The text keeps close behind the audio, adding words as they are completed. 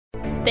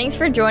Thanks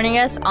for joining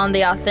us on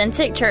the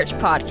Authentic Church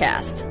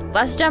podcast.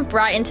 Let's jump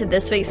right into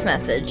this week's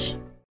message.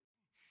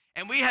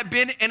 And we have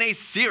been in a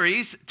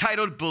series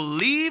titled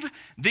Believe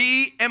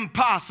the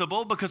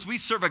Impossible, because we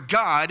serve a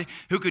God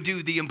who could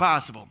do the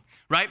impossible,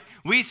 right?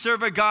 We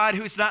serve a God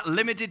who's not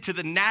limited to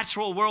the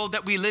natural world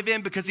that we live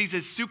in, because he's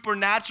a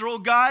supernatural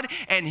God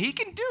and he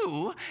can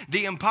do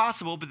the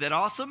impossible. But that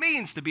also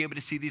means to be able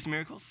to see these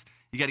miracles,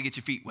 you got to get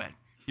your feet wet.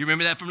 You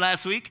remember that from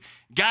last week?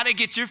 Got to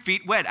get your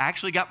feet wet. I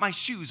actually got my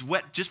shoes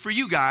wet just for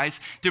you guys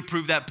to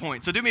prove that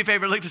point. So do me a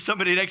favor, look to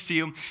somebody next to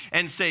you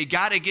and say,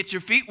 got to get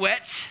your feet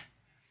wet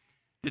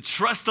to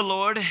trust the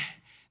Lord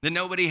that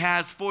nobody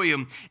has for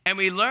you. And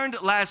we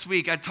learned last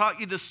week, I taught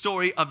you the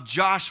story of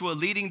Joshua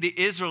leading the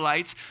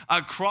Israelites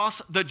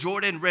across the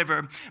Jordan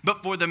River.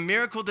 But for the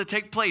miracle to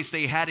take place,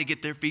 they had to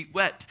get their feet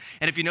wet.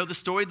 And if you know the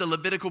story, the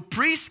Levitical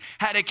priests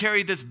had to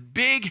carry this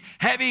big,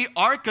 heavy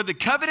Ark of the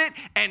Covenant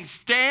and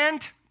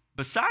stand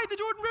beside the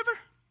Jordan River.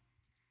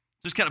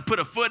 Just kind of put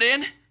a foot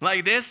in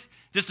like this,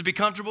 just to be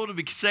comfortable, to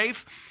be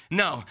safe.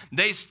 No,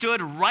 they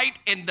stood right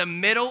in the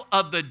middle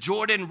of the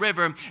Jordan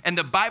River, and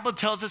the Bible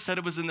tells us that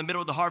it was in the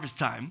middle of the harvest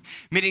time,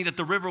 meaning that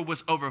the river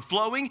was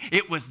overflowing.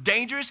 It was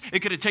dangerous.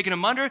 It could have taken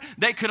them under.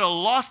 They could have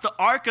lost the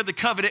Ark of the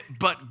Covenant,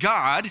 but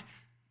God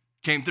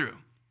came through,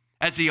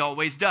 as he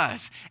always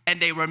does. And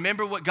they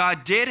remember what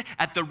God did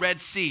at the Red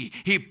Sea.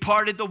 He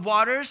parted the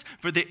waters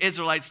for the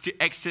Israelites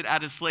to exit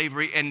out of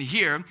slavery, and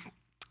here,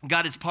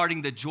 God is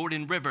parting the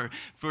Jordan River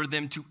for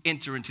them to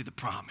enter into the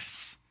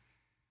promise,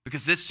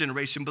 because this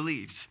generation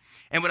believes.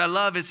 And what I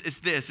love is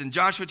this. In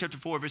Joshua chapter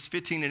 4, verse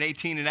 15 and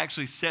 18, it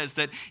actually says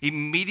that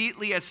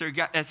immediately as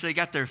they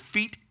got their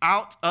feet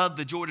out of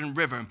the Jordan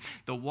River,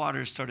 the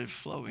waters started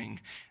flowing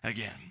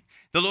again.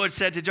 The Lord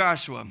said to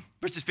Joshua,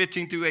 verses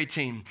 15 through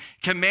 18,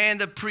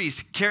 command the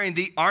priests carrying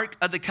the Ark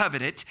of the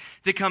Covenant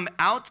to come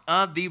out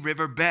of the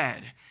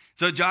riverbed.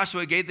 So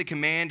Joshua gave the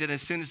command, and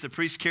as soon as the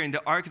priests carrying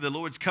the Ark of the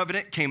Lord's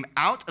covenant came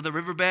out of the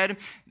riverbed,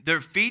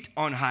 their feet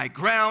on high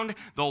ground,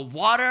 the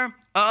water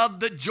of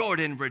the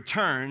Jordan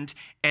returned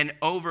and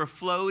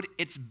overflowed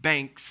its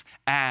banks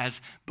as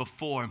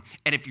before.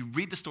 And if you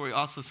read the story,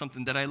 also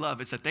something that I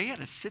love is that they had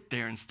to sit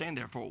there and stand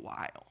there for a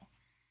while.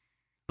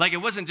 Like,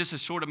 it wasn't just a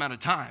short amount of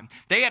time.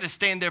 They had to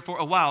stand there for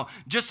a while.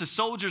 Just the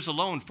soldiers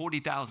alone,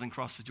 40,000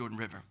 crossed the Jordan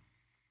River.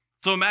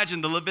 So imagine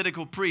the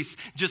Levitical priests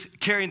just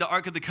carrying the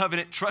Ark of the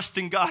Covenant,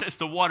 trusting God as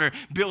the water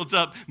builds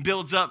up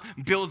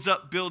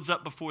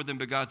before them.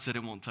 But God said,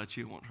 it won't touch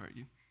you, it won't hurt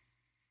you.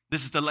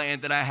 This is the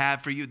land that I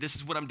have for you. This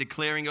is what I'm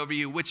declaring over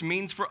you, which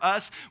means for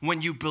us,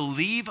 when you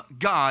believe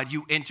God,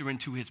 you enter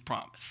into his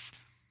promise.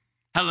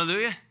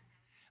 Hallelujah.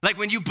 Like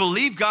when you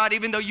believe God,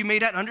 even though you may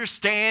not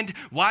understand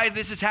why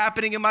this is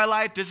happening in my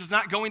life, this is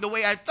not going the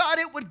way I thought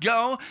it would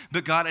go,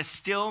 but God, I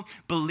still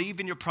believe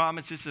in your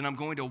promises, and I'm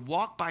going to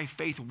walk by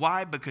faith.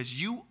 Why? Because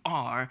you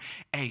are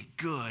a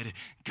good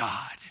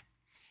God.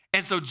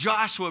 And so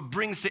Joshua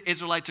brings the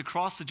Israelites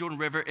across the Jordan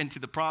River into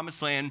the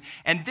promised land,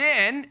 and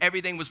then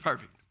everything was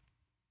perfect,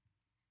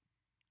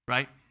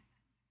 right?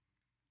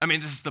 I mean,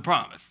 this is the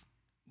promise.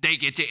 They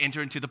get to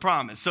enter into the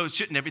promise, so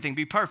shouldn't everything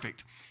be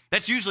perfect?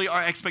 That's usually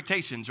our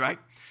expectations, right?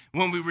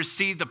 When we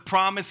receive the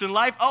promise in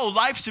life,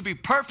 life should be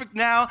perfect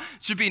now,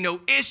 should be no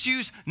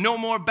issues, no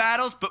more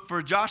battles. But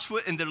for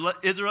Joshua and the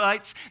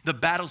Israelites, the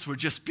battles were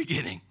just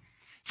beginning.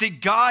 See,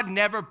 God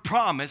never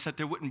promised that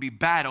there wouldn't be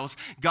battles.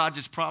 God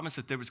just promised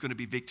that there was going to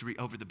be victory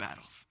over the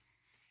battles.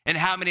 And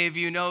how many of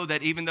you know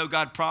that even though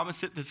God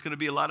promised it, there's going to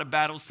be a lot of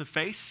battles to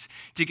face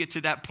to get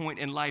to that point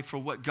in life for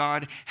what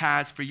God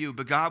has for you?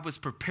 But God was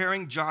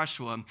preparing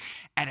Joshua,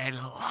 and I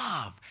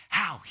love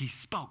how he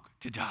spoke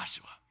to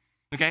Joshua,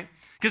 okay?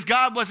 Because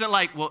God wasn't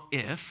like, well,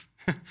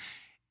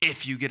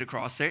 if you get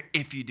across there,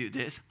 if you do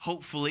this,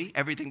 hopefully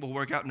everything will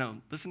work out. No,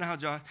 listen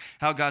to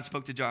how God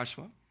spoke to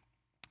Joshua.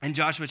 In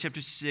Joshua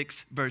chapter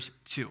 6, verse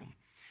 2.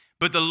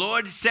 But the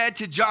Lord said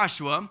to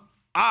Joshua,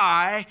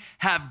 I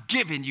have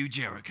given you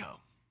Jericho.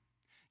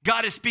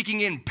 God is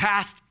speaking in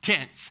past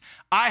tense.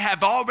 I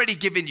have already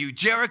given you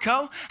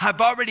Jericho.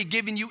 I've already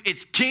given you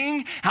its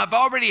king. I've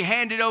already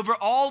handed over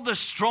all the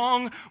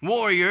strong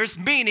warriors,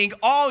 meaning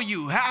all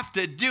you have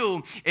to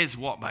do is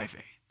walk by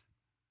faith.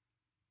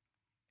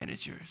 And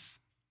it's yours.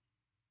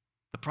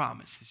 The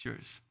promise is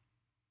yours.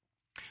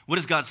 What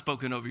has God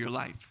spoken over your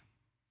life?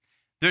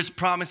 There's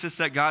promises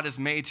that God has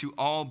made to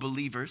all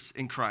believers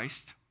in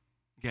Christ,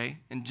 okay,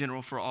 in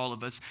general for all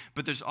of us,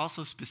 but there's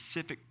also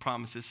specific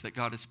promises that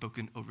God has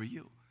spoken over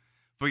you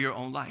for your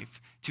own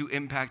life to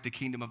impact the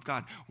kingdom of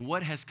God.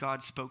 What has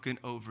God spoken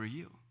over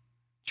you?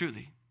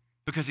 Truly,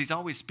 because he's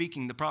always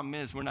speaking. The problem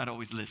is we're not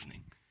always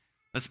listening.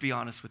 Let's be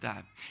honest with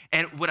that.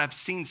 And what I've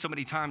seen so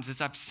many times is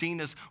I've seen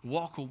us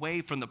walk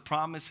away from the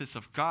promises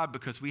of God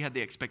because we had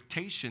the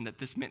expectation that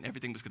this meant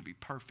everything was going to be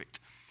perfect.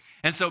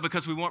 And so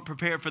because we weren't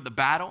prepared for the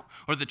battle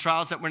or the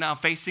trials that we're now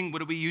facing, what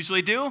do we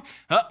usually do?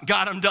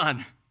 God, I'm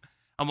done.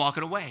 I'm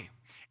walking away.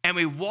 And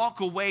we walk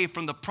away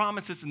from the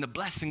promises and the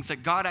blessings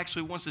that God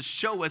actually wants to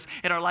show us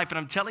in our life. And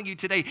I'm telling you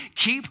today,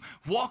 keep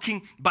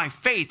walking by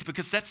faith,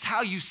 because that's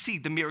how you see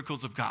the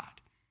miracles of God.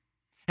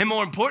 And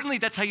more importantly,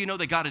 that's how you know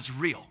that God is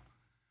real.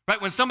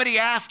 Right? When somebody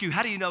asks you,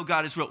 how do you know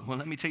God is real? Well,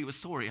 let me tell you a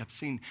story. I've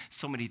seen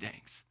so many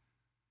things.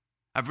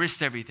 I've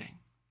risked everything.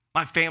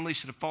 My family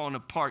should have fallen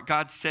apart.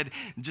 God said,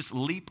 just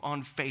leap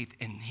on faith.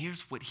 And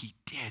here's what he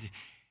did.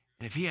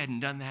 And if he hadn't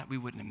done that, we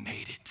wouldn't have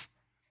made it.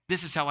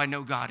 This is how I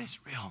know God is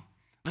real.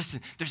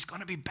 Listen, there's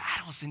going to be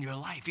battles in your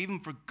life, even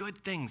for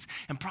good things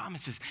and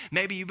promises.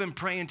 Maybe you've been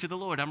praying to the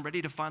Lord. I'm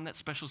ready to find that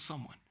special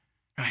someone,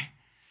 right?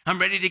 I'm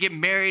ready to get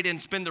married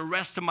and spend the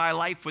rest of my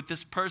life with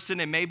this person.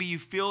 And maybe you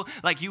feel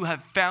like you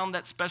have found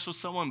that special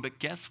someone. But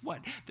guess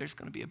what? There's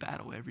going to be a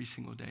battle every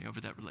single day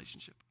over that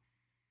relationship,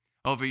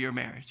 over your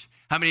marriage.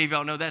 How many of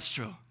y'all know that's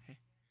true?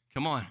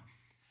 Come on.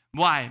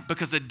 Why?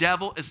 Because the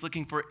devil is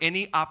looking for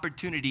any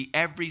opportunity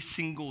every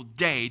single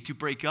day to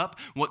break up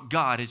what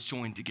God has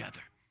joined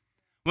together,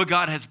 what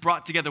God has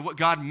brought together, what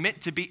God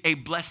meant to be a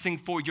blessing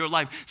for your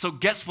life. So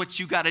guess what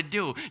you got to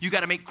do? You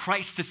got to make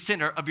Christ the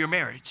center of your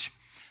marriage,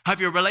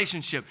 of your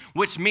relationship,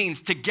 which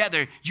means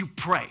together you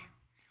pray,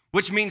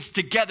 which means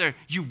together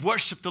you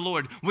worship the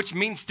Lord, which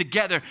means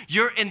together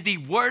you're in the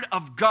Word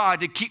of God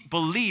to keep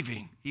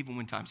believing even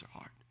when times are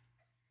hard,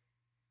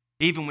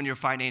 even when you're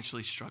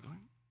financially struggling,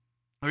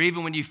 or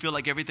even when you feel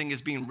like everything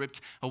is being ripped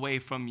away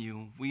from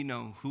you. We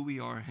know who we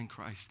are in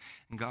Christ,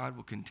 and God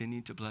will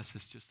continue to bless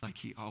us just like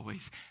he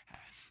always has.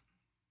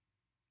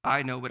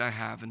 I know what I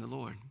have in the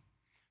Lord.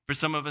 For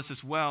some of us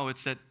as well,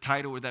 it's that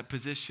title or that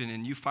position,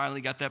 and you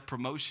finally got that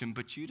promotion,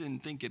 but you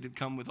didn't think it would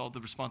come with all the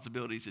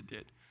responsibilities it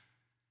did.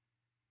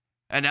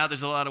 And now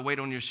there's a lot of weight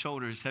on your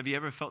shoulders. Have you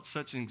ever felt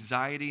such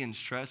anxiety and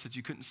stress that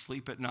you couldn't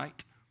sleep at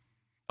night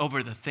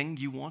over the thing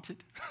you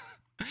wanted?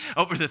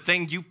 Over the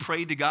thing you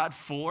prayed to God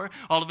for?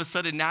 All of a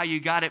sudden now you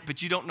got it,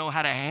 but you don't know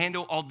how to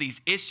handle all these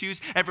issues.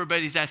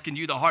 Everybody's asking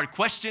you the hard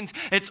questions.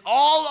 It's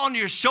all on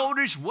your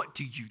shoulders. What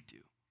do you do?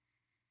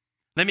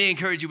 Let me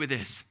encourage you with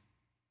this.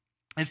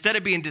 Instead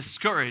of being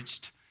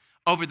discouraged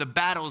over the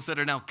battles that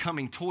are now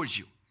coming towards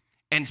you,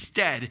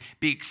 instead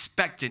be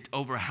expectant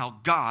over how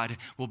God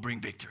will bring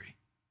victory.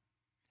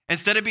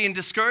 Instead of being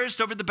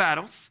discouraged over the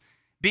battles,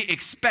 be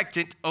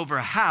expectant over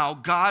how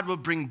God will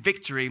bring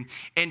victory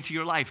into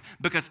your life.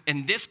 Because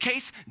in this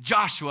case,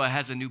 Joshua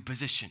has a new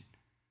position.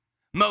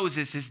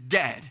 Moses is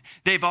dead.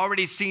 They've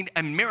already seen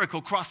a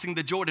miracle crossing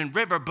the Jordan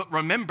River, but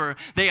remember,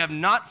 they have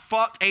not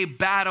fought a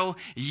battle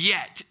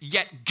yet.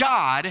 Yet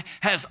God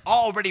has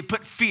already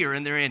put fear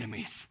in their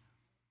enemies.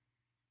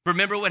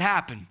 Remember what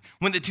happened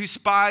when the two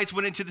spies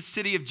went into the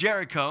city of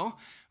Jericho,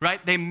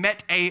 right? They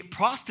met a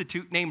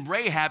prostitute named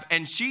Rahab,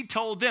 and she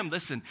told them,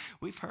 listen,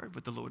 we've heard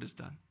what the Lord has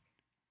done.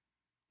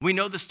 We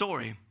know the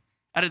story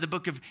out of the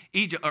book of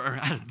Egypt,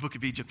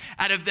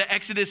 out of the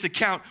Exodus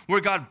account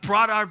where God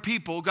brought our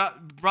people,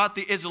 God brought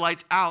the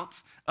Israelites out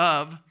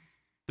of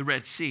the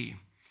Red Sea.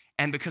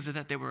 And because of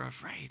that, they were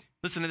afraid.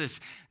 Listen to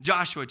this.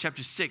 Joshua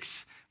chapter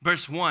 6,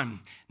 verse 1.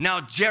 Now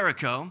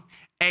Jericho,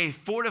 a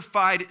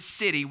fortified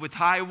city with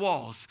high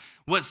walls,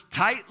 was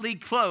tightly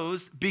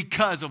closed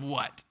because of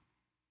what?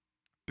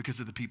 Because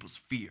of the people's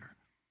fear.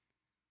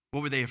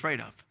 What were they afraid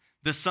of?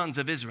 The sons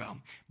of Israel.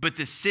 But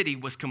the city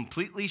was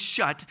completely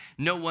shut.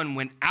 No one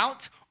went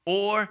out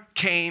or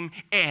came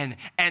in.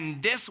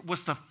 And this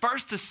was the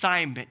first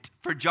assignment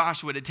for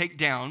Joshua to take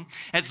down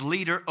as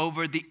leader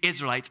over the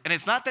Israelites. And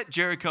it's not that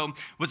Jericho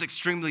was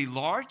extremely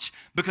large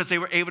because they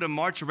were able to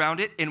march around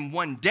it in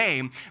one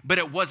day, but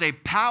it was a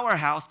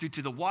powerhouse due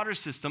to the water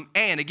system.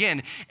 And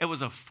again, it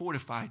was a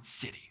fortified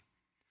city.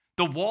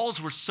 The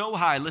walls were so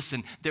high,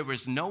 listen, there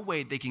was no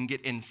way they can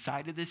get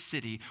inside of this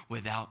city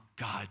without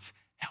God's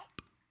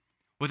help,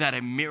 without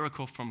a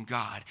miracle from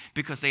God,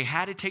 because they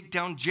had to take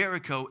down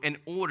Jericho in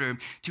order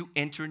to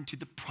enter into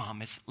the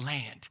promised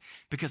land,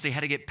 because they had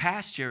to get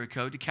past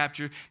Jericho to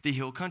capture the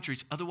hill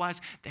countries.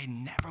 Otherwise, they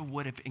never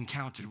would have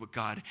encountered what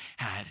God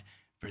had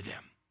for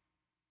them.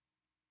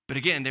 But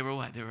again, they were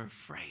what? They were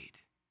afraid.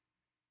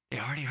 They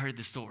already heard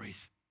the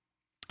stories.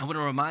 I want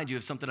to remind you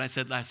of something I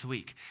said last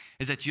week,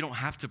 is that you don't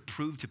have to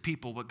prove to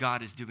people what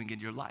God is doing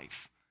in your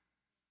life.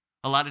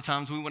 A lot of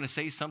times we want to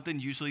say something,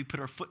 usually put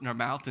our foot in our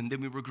mouth, and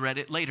then we regret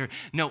it later.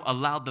 No,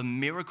 allow the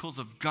miracles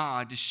of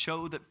God to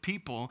show the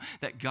people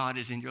that God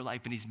is in your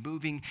life, and he's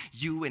moving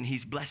you, and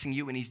he's blessing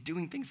you, and he's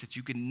doing things that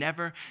you could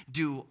never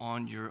do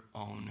on your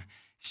own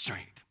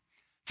strength.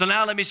 So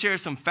now let me share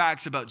some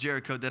facts about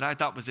Jericho that I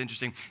thought was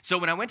interesting. So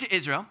when I went to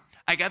Israel,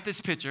 I got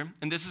this picture,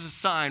 and this is a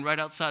sign right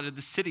outside of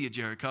the city of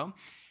Jericho,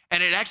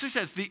 and it actually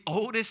says the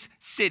oldest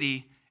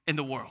city in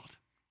the world,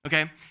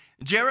 okay?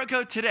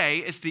 Jericho today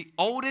is the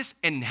oldest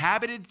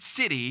inhabited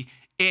city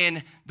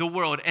in the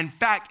world. In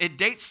fact, it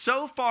dates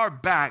so far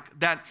back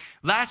that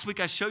last week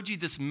I showed you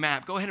this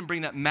map. Go ahead and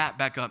bring that map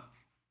back up.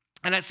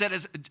 And I said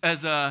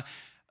as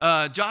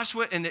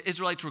Joshua and the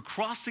Israelites were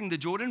crossing the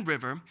Jordan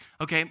River,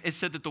 okay, it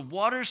said that the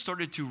water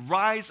started to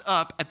rise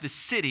up at the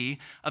city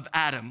of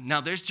Adam.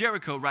 Now, there's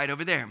Jericho right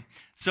over there.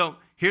 So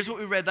here's what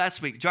we read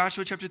last week.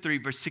 Joshua chapter 3,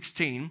 verse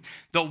 16.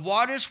 The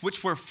waters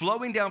which were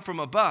flowing down from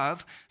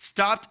above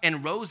stopped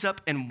and rose up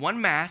in one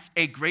mass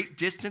a great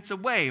distance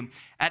away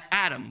at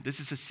Adam. This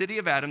is the city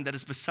of Adam that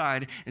is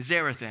beside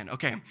Zarethan.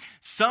 Okay,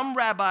 some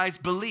rabbis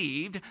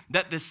believed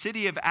that the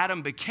city of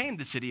Adam became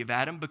the city of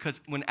Adam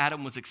because when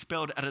Adam was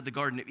expelled out of the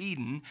Garden of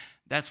Eden,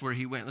 that's where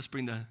he went. Let's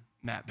bring the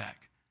map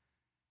back.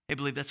 They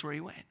believe that's where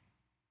he went.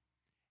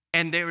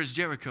 And there is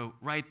Jericho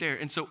right there.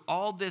 And so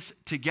all this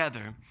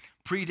together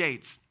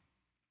predates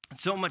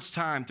so much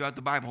time throughout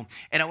the Bible.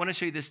 And I want to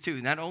show you this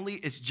too. Not only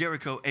is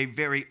Jericho a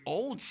very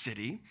old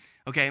city,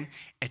 okay,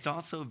 it's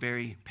also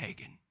very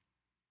pagan.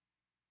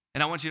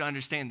 And I want you to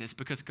understand this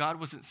because God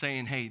wasn't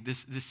saying, hey,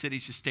 this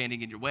city's just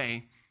standing in your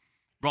way.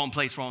 Wrong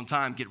place, wrong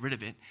time, get rid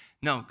of it.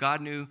 No,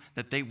 God knew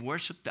that they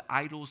worshiped the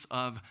idols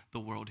of the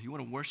world. You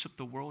want to worship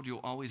the world,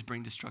 you'll always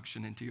bring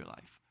destruction into your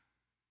life.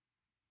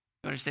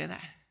 You understand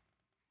that?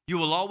 You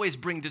will always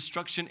bring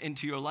destruction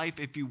into your life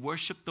if you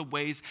worship the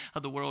ways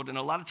of the world. And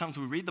a lot of times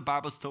we read the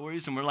Bible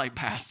stories and we're like,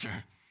 Pastor,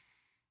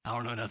 I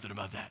don't know nothing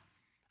about that.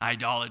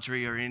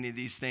 Idolatry or any of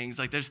these things.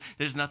 Like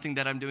there's nothing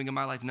that I'm doing in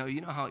my life. No,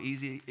 you know how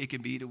easy it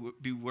can be to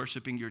be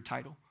worshiping your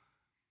title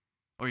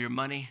or your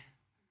money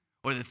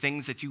or the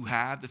things that you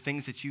have, the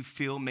things that you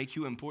feel make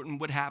you important.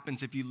 What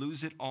happens if you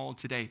lose it all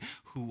today?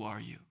 Who are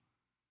you?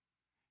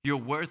 Your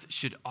worth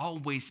should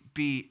always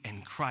be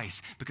in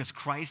Christ because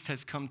Christ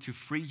has come to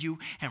free you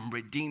and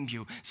redeem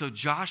you. So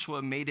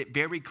Joshua made it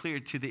very clear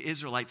to the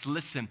Israelites,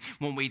 listen,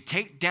 when we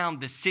take down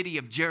the city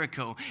of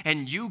Jericho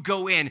and you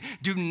go in,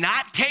 do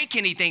not take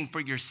anything for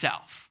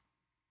yourself.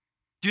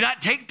 Do not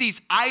take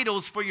these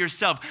idols for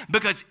yourself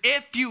because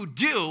if you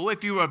do,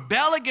 if you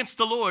rebel against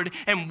the Lord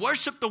and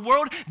worship the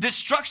world,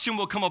 destruction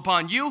will come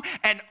upon you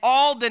and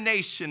all the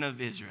nation of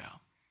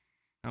Israel.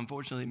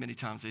 Unfortunately, many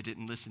times they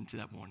didn't listen to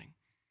that warning.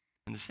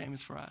 And the same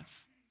is for us.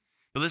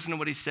 But listen to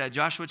what he said.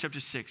 Joshua chapter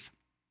 6,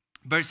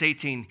 verse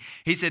 18.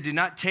 He said, do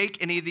not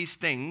take any of these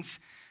things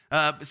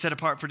set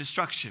apart for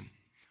destruction,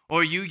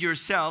 or you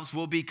yourselves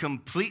will be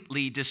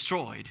completely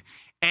destroyed,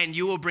 and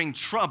you will bring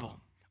trouble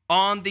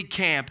on the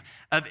camp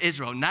of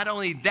Israel. Not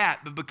only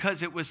that, but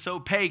because it was so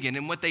pagan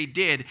and what they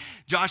did,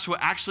 Joshua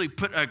actually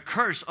put a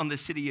curse on the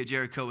city of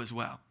Jericho as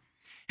well.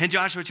 In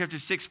Joshua chapter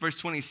 6, verse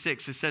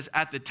 26, it says,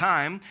 at the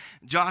time,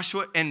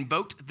 Joshua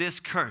invoked this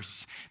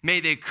curse. May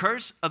the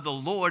curse of the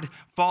Lord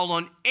fall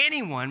on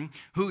anyone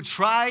who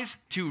tries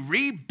to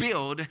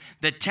rebuild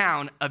the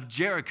town of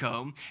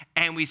Jericho.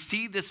 And we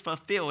see this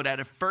fulfilled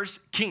out of 1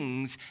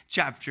 Kings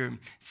chapter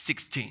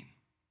 16.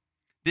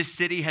 This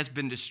city has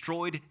been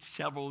destroyed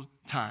several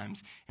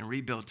times and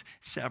rebuilt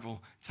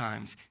several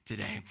times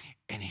today.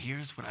 And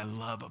here's what I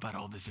love about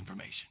all this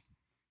information.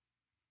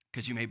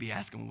 Because you may be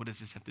asking, well, what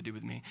does this have to do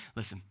with me?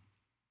 Listen,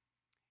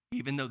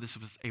 even though this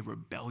was a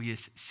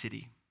rebellious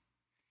city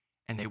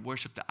and they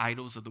worshiped the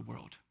idols of the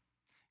world,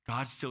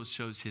 God still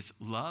shows his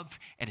love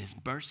and his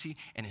mercy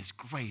and his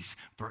grace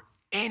for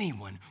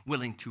anyone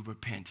willing to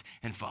repent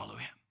and follow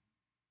him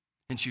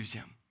and choose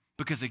him.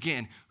 Because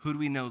again, who do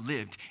we know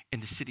lived in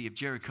the city of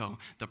Jericho?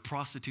 The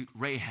prostitute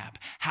Rahab.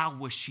 How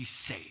was she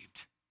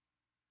saved?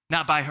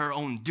 Not by her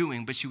own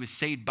doing, but she was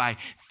saved by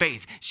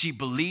faith. She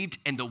believed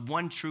in the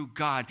one true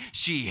God.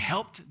 She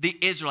helped the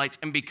Israelites,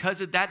 and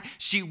because of that,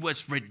 she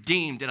was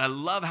redeemed. And I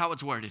love how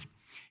it's worded.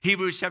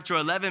 Hebrews chapter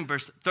 11,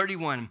 verse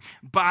 31.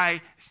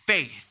 By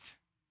faith,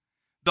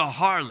 the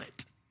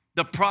harlot,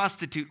 the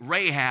prostitute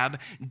Rahab,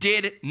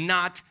 did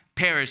not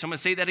perish. I'm going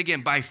to say that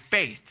again. By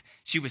faith,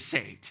 she was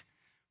saved.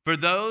 For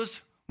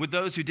those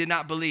who did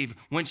not believe,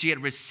 when she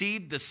had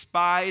received the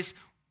spies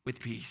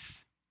with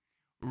peace.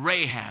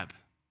 Rahab,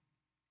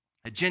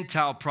 a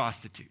Gentile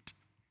prostitute,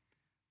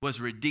 was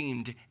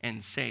redeemed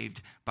and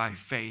saved by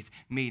faith,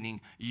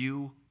 meaning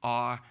you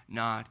are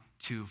not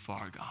too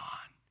far gone.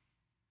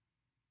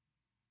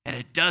 And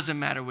it doesn't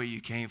matter where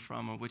you came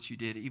from or what you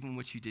did, even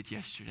what you did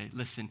yesterday.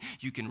 Listen,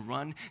 you can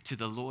run to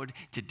the Lord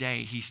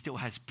today. He still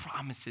has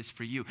promises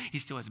for you. He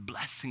still has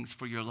blessings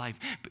for your life.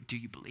 But do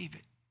you believe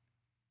it?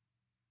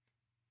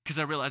 Because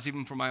I realize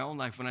even for my own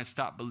life, when I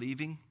stop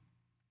believing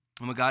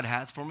in what God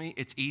has for me,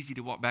 it's easy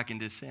to walk back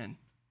into sin,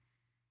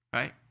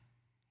 right?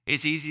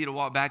 It's easy to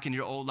walk back in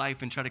your old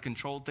life and try to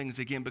control things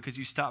again because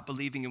you stop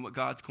believing in what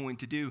God's going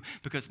to do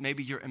because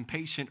maybe you're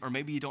impatient or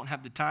maybe you don't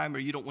have the time or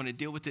you don't want to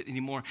deal with it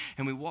anymore.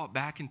 And we walk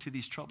back into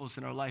these troubles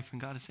in our life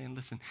and God is saying,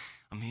 listen,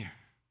 I'm here.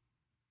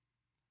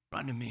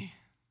 Run to me.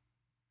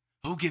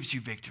 Who gives you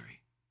victory?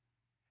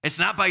 It's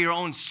not by your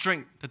own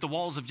strength that the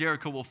walls of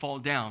Jericho will fall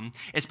down.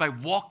 It's by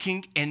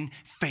walking in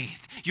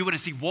faith. You want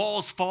to see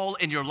walls fall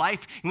in your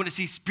life? You want to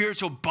see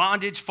spiritual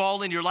bondage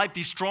fall in your life?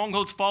 These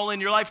strongholds fall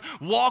in your life?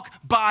 Walk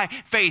by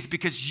faith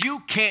because you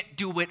can't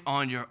do it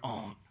on your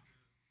own.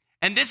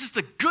 And this is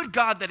the good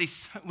God that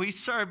we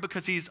serve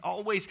because he's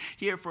always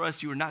here for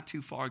us. You are not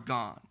too far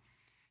gone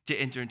to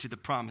enter into the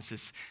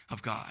promises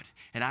of God.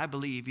 And I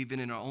believe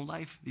even in our own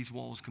life, these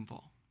walls can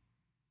fall.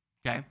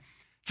 Okay?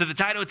 So the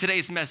title of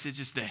today's message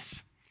is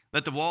this.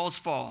 Let the walls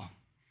fall.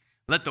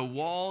 Let the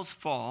walls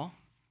fall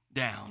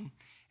down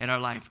in our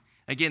life.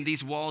 Again,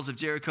 these walls of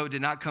Jericho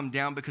did not come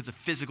down because of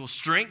physical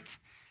strength.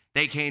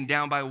 They came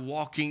down by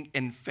walking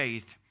in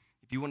faith.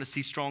 If you want to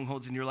see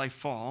strongholds in your life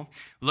fall,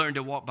 learn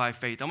to walk by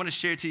faith. I want to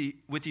share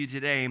with you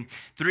today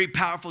 3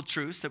 powerful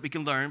truths that we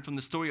can learn from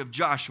the story of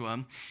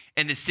Joshua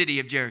and the city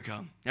of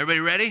Jericho.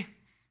 Everybody ready?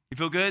 You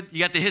feel good? You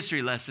got the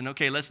history lesson.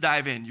 Okay, let's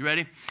dive in. You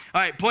ready?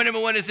 All right, point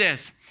number 1 is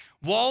this.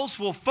 Walls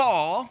will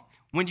fall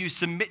when you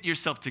submit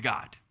yourself to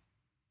God.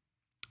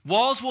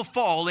 Walls will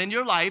fall in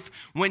your life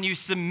when you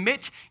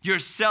submit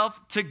yourself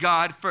to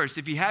God first.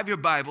 If you have your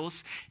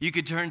Bibles, you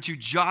could turn to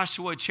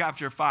Joshua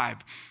chapter 5.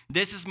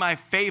 This is my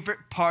favorite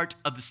part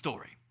of the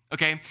story,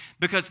 okay?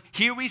 Because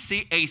here we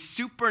see a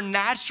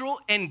supernatural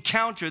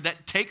encounter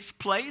that takes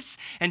place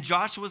in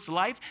Joshua's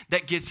life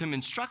that gives him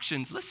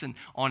instructions, listen,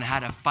 on how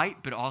to fight,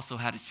 but also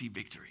how to see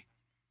victory.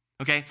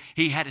 Okay,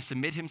 he had to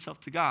submit himself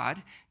to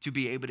God to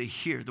be able to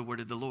hear the word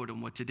of the Lord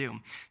and what to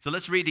do. So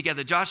let's read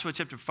together Joshua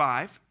chapter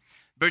 5.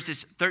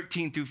 Verses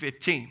 13 through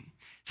 15.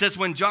 It says,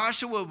 when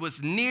Joshua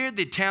was near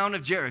the town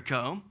of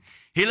Jericho,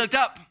 he looked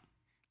up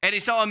and he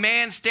saw a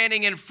man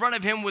standing in front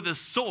of him with a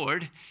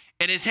sword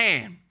in his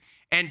hand.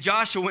 And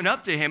Joshua went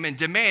up to him and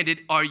demanded,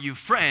 are you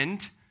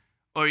friend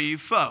or are you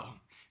foe?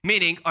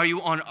 Meaning, are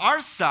you on our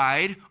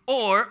side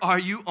or are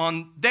you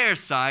on their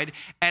side?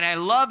 And I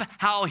love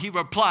how he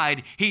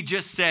replied. He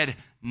just said,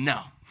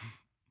 no,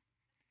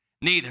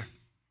 neither.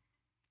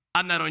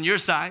 I'm not on your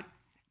side.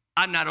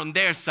 I'm not on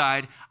their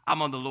side.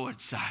 I'm on the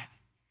Lord's side.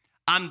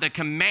 I'm the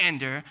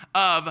commander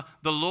of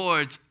the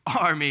Lord's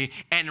army.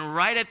 And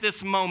right at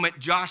this moment,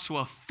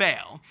 Joshua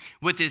fell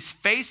with his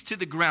face to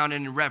the ground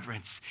in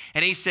reverence.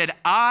 And he said,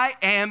 I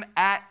am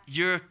at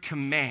your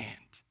command.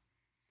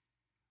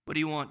 What do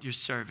you want your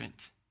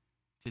servant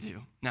to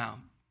do? Now,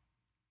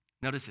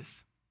 notice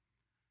this.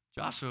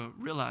 Joshua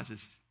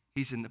realizes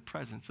he's in the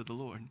presence of the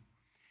Lord.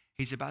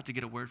 He's about to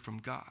get a word from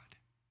God.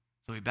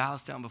 So he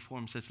bows down before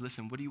him and says,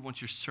 listen, what do you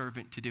want your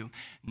servant to do?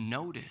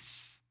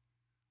 Notice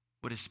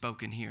what is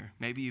spoken here.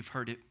 Maybe you've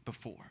heard it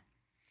before.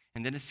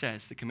 And then it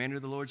says, the commander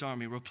of the Lord's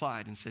army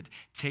replied and said,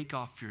 take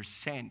off your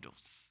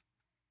sandals,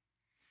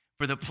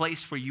 for the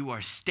place where you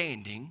are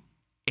standing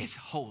is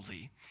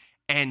holy.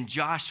 And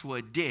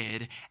Joshua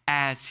did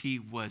as he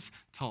was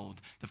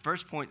told. The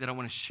first point that I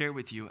want to share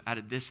with you out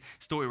of this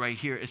story right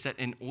here is that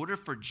in order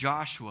for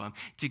Joshua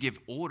to give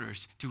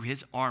orders to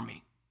his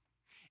army,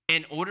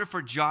 in order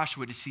for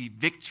Joshua to see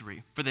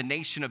victory for the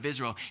nation of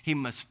Israel, he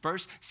must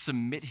first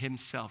submit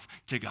himself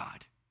to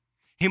God.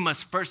 He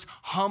must first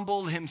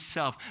humble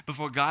himself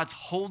before God's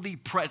holy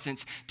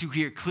presence to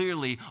hear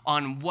clearly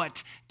on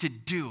what to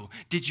do.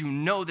 Did you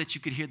know that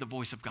you could hear the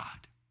voice of God?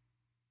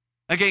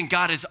 Again,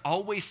 God is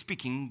always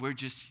speaking. We're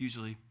just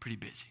usually pretty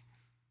busy.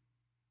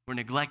 We're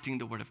neglecting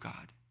the word of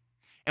God.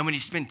 And when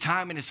you spend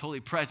time in his holy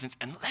presence,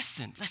 and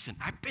listen,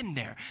 I've been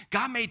there.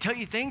 God may tell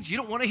you things you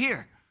don't want to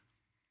hear.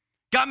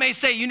 God may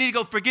say, you need to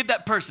go forgive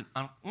that person.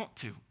 I don't want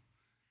to.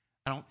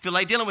 I don't feel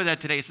like dealing with that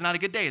today. It's not a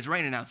good day. It's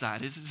raining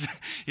outside.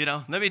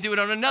 Let me do it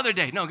on another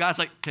day. No, God's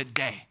like,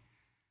 today.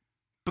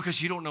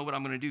 Because you don't know what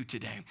I'm going to do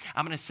today.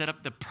 I'm going to set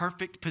up the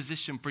perfect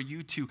position for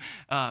you to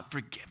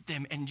forgive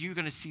them. And you're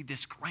going to see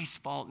this grace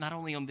fall not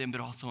only on them, but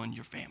also on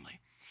your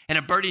family. And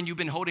a burden you've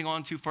been holding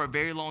on to for a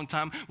very long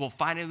time will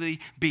finally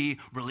be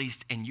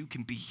released and you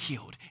can be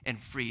healed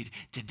and freed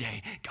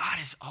today. God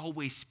is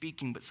always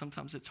speaking, but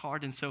sometimes it's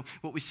hard. And so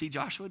what we see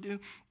Joshua do,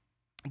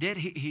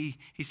 he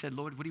said,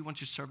 Lord, what do you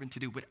want your servant to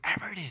do?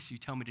 Whatever it is you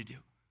tell me to do,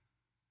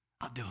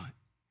 I'll do it.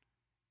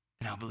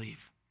 And I'll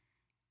believe.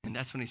 And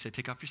that's when he said,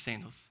 take off your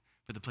sandals,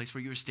 for the place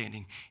where you are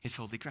standing is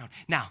holy ground.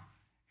 Now,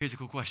 here's a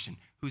cool question.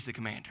 Who's the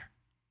commander?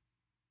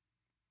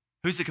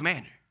 Who's the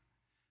commander?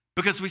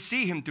 Because we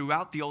see him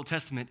throughout the Old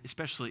Testament,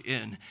 especially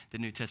in the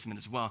New Testament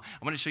as well.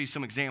 I want to show you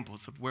some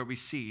examples of where we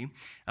see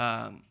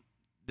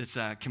this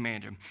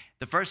commander.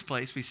 The first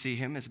place we see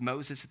him is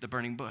Moses at the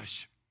burning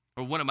bush.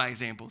 Or one of my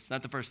examples,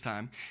 not the first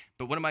time,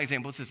 but one of my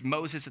examples is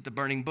Moses at the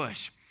burning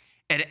bush.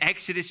 At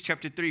Exodus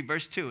chapter 3,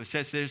 verse 2, it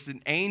says, there's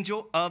an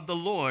angel of the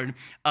Lord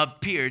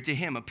appeared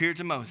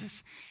to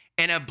Moses,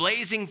 in a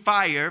blazing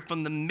fire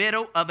from the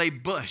middle of a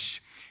bush.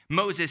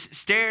 Moses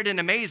stared in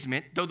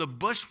amazement. Though the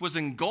bush was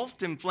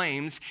engulfed in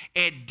flames,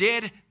 it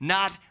did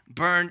not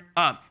burn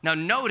up. Now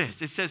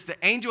notice, it says the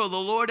angel of the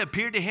Lord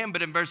appeared to him,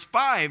 but in verse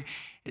 5,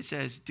 it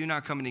says, do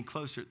not come any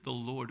closer. The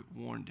Lord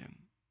warned him.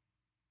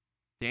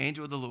 The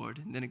angel of the Lord,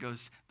 and then it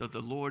goes, though the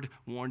Lord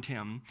warned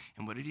him.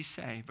 And what did he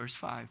say? Verse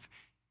 5,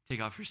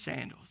 take off your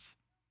sandals,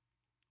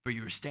 for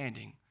you are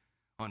standing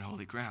on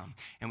holy ground.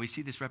 And we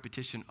see this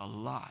repetition a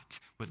lot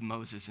with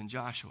Moses and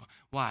Joshua.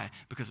 Why?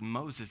 Because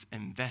Moses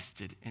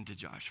invested into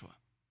Joshua.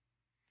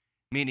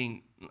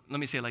 Meaning, let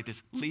me say it like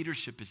this,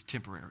 leadership is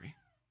temporary.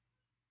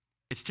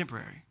 It's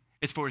temporary.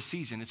 It's for a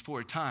season. It's for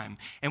a time.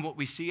 And what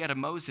we see out of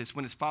Moses,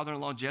 when his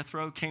father-in-law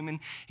Jethro came in,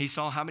 he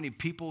saw how many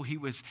people he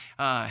was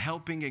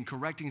helping and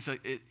correcting. So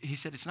he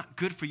said, it's not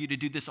good for you to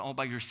do this all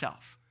by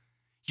yourself.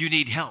 You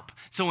need help.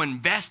 So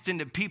invest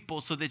into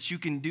people so that you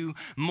can do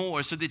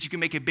more, so that you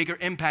can make a bigger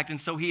impact. And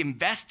so he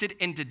invested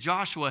into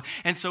Joshua.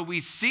 And so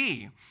we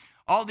see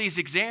all these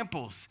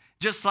examples.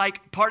 just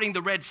like parting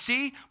the Red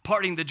Sea,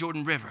 parting the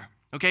Jordan River.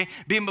 Okay,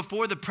 being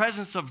before the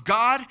presence of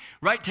God,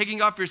 right?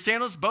 Taking off your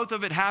sandals, both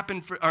of that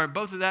happened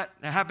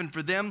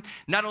for them.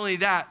 Not only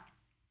that,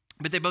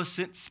 but they both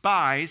sent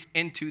spies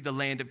into the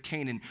land of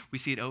Canaan. We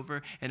see it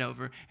over and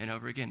over and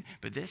over again.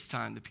 But this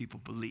time the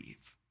people believe.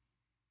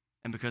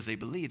 And because they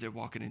believe, they're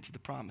walking into the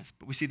promise.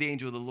 But we see the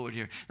angel of the Lord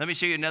here. Let me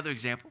show you another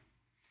example.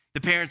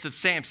 The parents of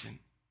Samson.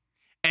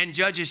 And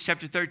Judges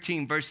chapter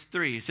 13, verse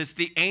 3. It says,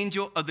 the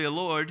angel of the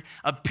Lord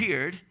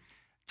appeared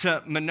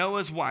to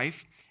Manoah's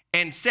wife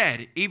and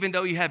said, even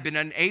though you have been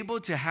unable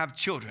to have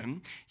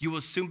children, you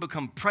will soon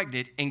become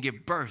pregnant and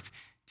give birth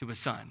to a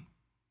son.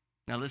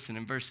 Now listen,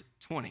 in verse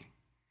 20,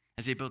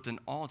 as they built an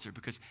altar,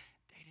 because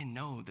they didn't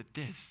know that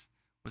this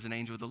was an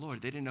angel of the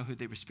Lord. They didn't know who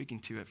they were speaking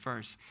to at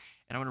first.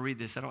 And I want to read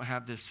this. I don't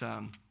have this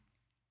on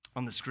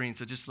the screen,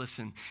 so just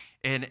listen.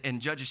 In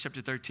Judges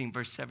chapter 13,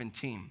 verse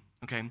 17,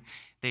 okay,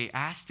 they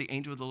asked the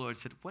angel of the Lord,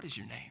 said, what is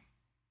your name?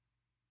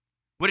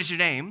 What is your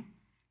name?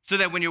 So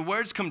that when your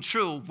words come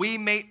true, we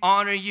may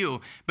honor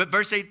you. But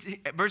verse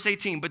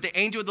 18, but the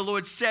angel of the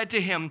Lord said to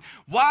him,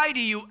 why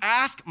do you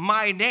ask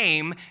my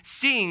name,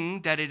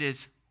 seeing that it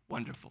is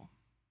wonderful,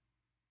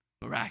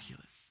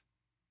 miraculous?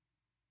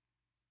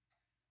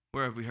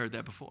 Where have we heard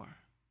that before?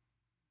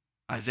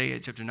 Isaiah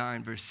chapter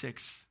 9, verse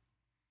 6,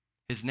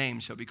 his name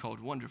shall be called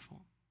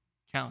Wonderful,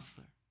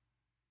 Counselor,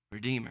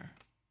 Redeemer.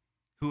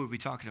 Who are we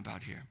talking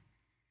about here?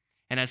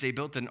 And as they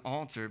built an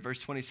altar, verse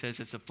 20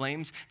 says, as the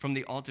flames from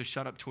the altar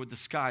shot up toward the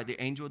sky,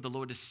 the angel of the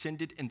Lord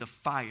descended in the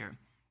fire.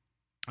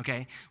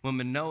 Okay, when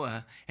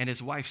Manoah and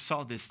his wife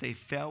saw this, they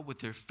fell with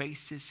their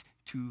faces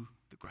to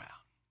the ground.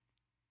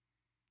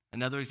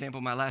 Another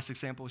example, my last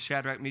example,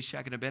 Shadrach,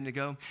 Meshach, and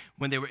Abednego,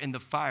 when they were in the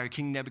fire,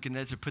 King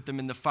Nebuchadnezzar put them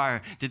in the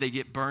fire. Did they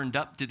get burned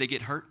up? Did they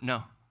get hurt?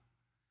 No.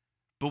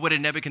 But what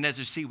did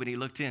Nebuchadnezzar see when he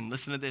looked in?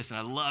 Listen to this, and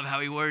I love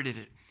how he worded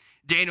it.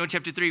 Daniel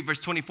chapter 3, verse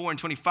 24 and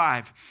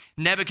 25.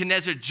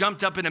 Nebuchadnezzar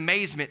jumped up in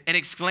amazement and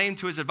exclaimed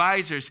to his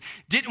advisors,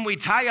 didn't we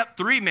tie up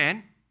 3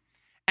 men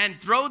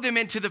and throw them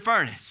into the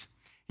furnace?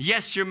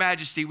 Yes, your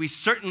majesty, we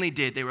certainly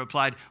did, they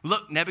replied.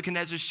 Look,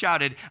 Nebuchadnezzar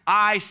shouted,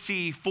 I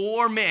see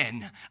 4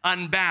 men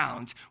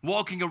unbound,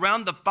 walking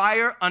around the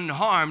fire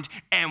unharmed,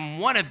 and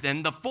one of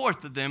them, the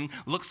 4th of them,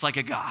 looks like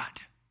a god.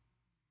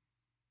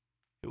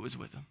 Who was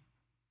with them?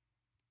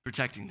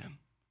 Protecting them.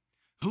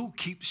 Who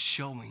keeps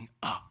showing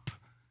up?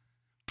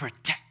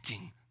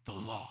 Protecting the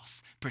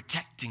lost,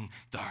 protecting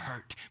the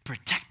hurt,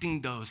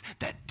 protecting those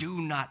that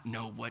do not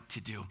know what to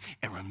do.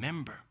 And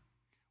remember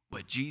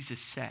what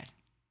Jesus said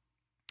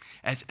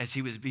as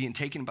he was being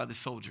taken by the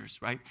soldiers,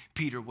 right?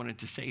 Peter wanted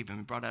to save him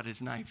and brought out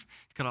his knife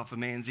to cut off a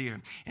man's ear.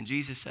 And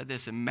Jesus said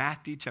this in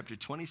Matthew chapter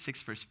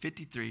 26, verse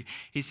 53.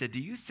 He said, do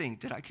you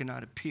think that I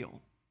cannot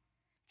appeal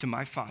to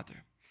my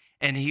Father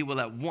and he will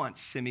at once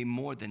send me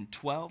more than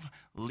 12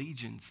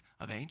 legions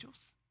of angels?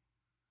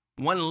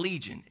 1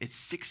 legion is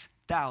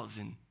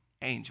 6,000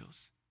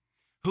 angels.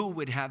 Who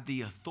would have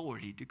the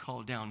authority to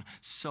call down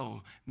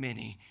so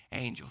many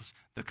angels?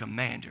 The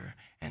commander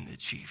and the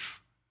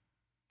chief,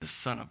 the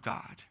Son of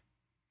God.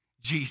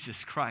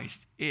 Jesus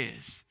Christ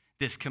is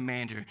this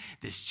commander,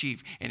 this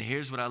chief. And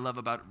here's what I love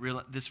about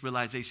this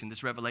realization,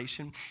 this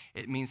revelation.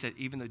 It means that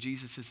even though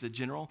Jesus is the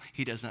general,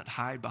 he does not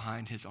hide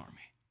behind his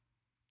army.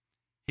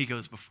 He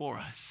goes before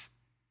us.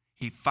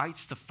 He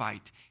fights the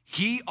fight.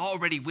 He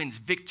already wins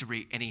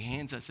victory, and he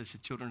hands us as the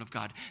children of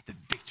God the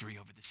victory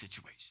over the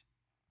situation.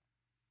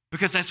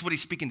 Because that's what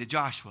he's speaking to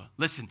Joshua.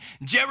 Listen,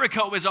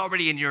 Jericho is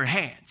already in your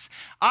hands.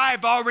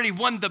 I've already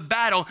won the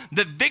battle.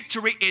 The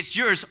victory is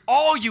yours.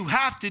 All you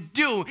have to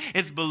do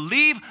is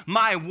believe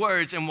my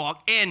words and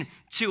walk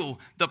into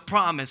the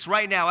promise.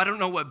 Right now, I don't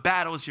know what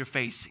battles you're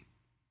facing.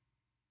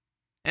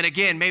 And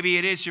again, maybe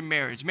it is your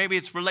marriage. Maybe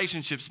it's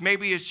relationships.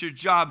 Maybe it's your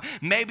job.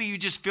 Maybe you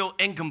just feel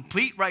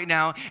incomplete right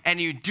now and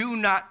you do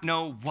not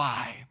know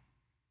why.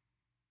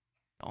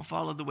 Don't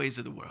follow the ways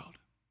of the world.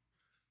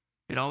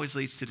 It always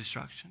leads to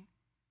destruction.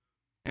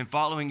 And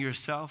following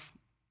yourself,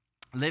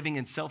 living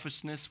in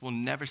selfishness will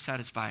never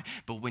satisfy.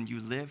 But when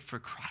you live for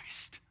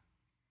Christ,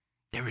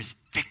 there is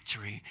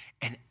victory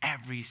in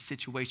every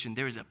situation.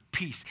 There is a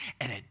peace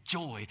and a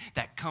joy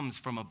that comes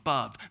from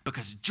above,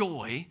 because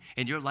joy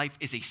in your life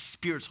is a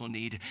spiritual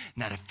need,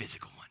 not a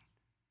physical one.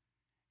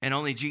 And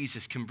only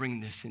Jesus can bring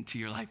this into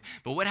your life.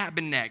 But what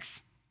happened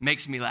next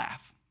makes me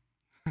laugh.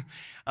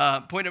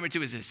 Point number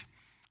 2 is this.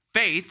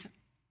 Faith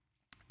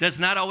does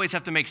not always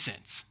have to make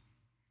sense.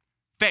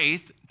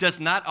 Faith does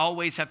not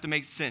always have to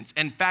make sense.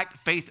 In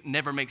fact, faith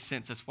never makes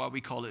sense. That's why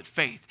we call it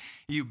faith.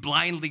 You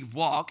blindly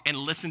walk and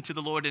listen to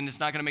the Lord, and it's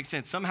not going to make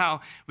sense. Somehow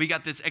we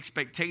got this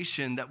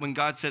expectation that when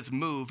God says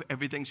move,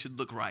 everything should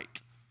look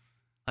right.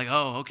 Like,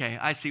 oh, okay,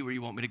 I see where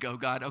you want me to go,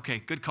 God.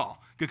 Okay, good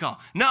call, good call.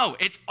 No,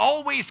 it's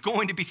always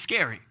going to be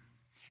scary.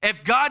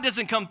 If God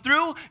doesn't come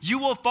through, you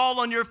will fall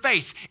on your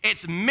face.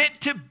 It's meant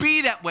to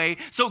be that way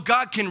so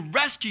God can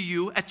rescue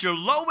you at your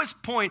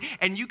lowest point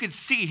and you can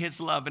see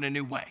his love in a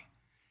new way.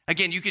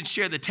 Again, you can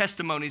share the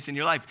testimonies in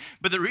your life.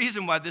 But the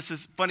reason why this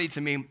is funny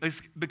to me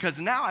is because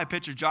now I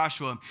picture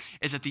Joshua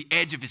is at the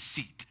edge of his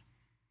seat.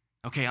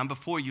 Okay, I'm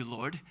before you,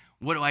 Lord.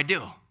 What do I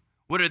do?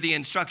 What are the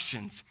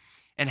instructions?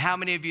 And how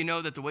many of you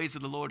know that the ways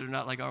of the Lord are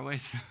not like our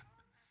ways?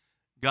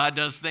 God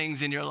does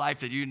things in your life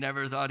that you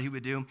never thought he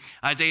would do.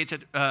 Isaiah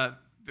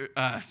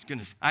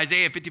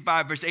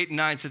 55, verse 8 and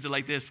 9 says it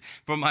like this: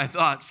 for my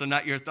thoughts are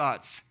not your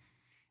thoughts,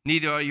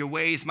 neither are your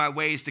ways my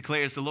ways,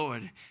 declares the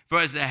Lord. For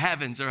as the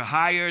heavens are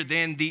higher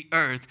than the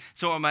earth,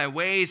 so are my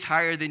ways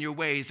higher than your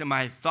ways, and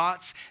my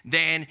thoughts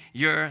than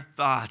your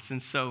thoughts.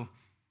 And so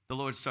the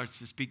Lord starts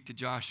to speak to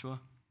Joshua,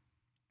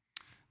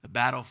 the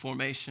battle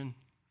formation,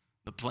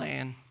 the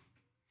plan.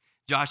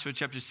 Joshua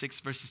chapter 6,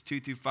 verses 2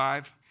 through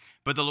 5.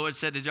 But the Lord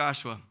said to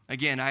Joshua,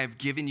 again, I have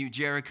given you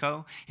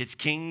Jericho, its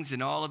kings,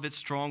 and all of its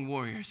strong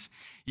warriors.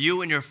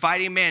 You and your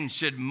fighting men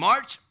should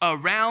march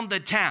around the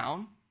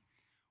town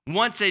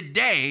once a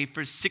day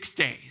for 6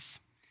 days.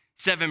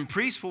 7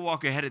 priests will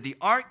walk ahead of the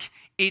ark,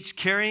 each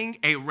carrying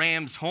a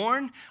ram's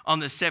horn. On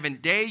the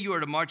 7th day, you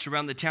are to march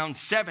around the town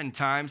 7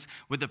 times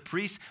with the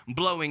priests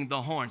blowing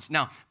the horns.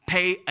 Now,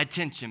 pay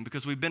attention,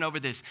 because we've been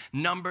over this.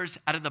 Numbers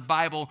out of the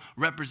Bible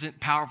represent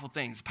powerful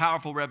things,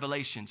 powerful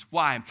revelations.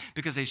 Why?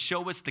 Because they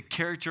show us the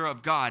character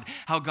of God,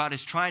 how God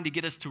is trying to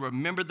get us to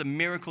remember the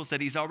miracles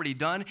that he's already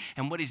done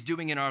and what he's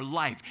doing in our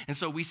life. And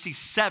so we see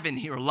 7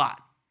 here a lot.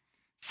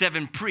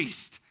 7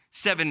 priests.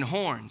 7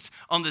 horns.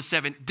 On the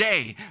 7th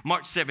day,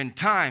 march 7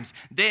 times.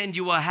 Then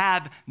you will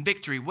have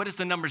victory. What does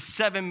the number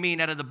 7 mean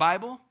out of the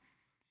Bible?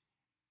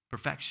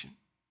 Perfection.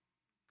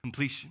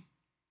 Completion.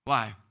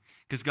 Why?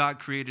 Because God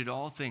created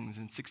all things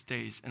in 6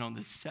 days, and on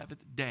the 7th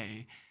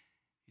day,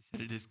 he said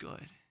it is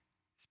good.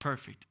 It's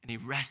perfect. And he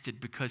rested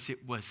because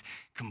it was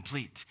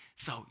complete.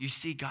 So you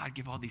see God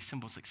give all these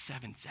symbols like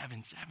 7,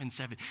 7, 7,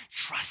 7.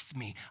 Trust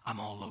me,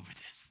 I'm all over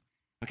this.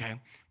 Okay?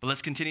 But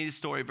let's continue the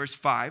story. Verse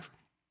 5.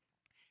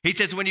 He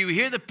says, when you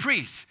hear the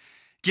priests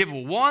give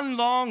one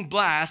long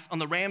blast on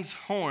the ram's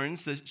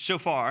horns, the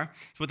shofar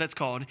is what that's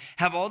called,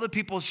 have all the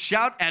people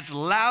shout as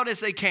loud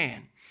as they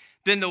can.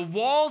 Then the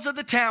walls of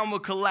the town will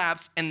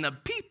collapse and the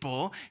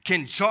people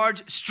can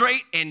charge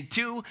straight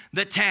into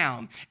the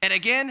town. And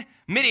again,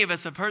 many of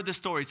us have heard this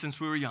story since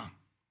we were young.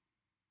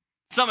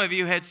 Some of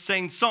you had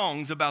sang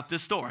songs about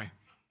this story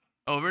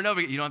over and over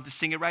again. You don't have to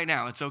sing it right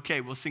now. It's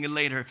okay. We'll sing it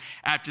later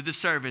after the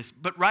service.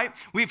 But right,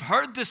 we've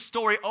heard this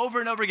story over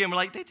and over again. We're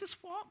like, they just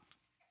walked.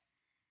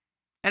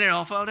 And it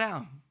all fell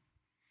down.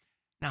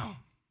 Now,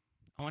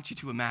 I want you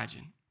to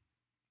imagine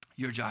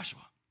you're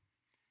Joshua.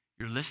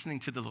 You're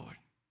listening to the Lord.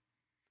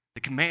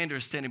 The commander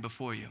is standing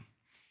before you.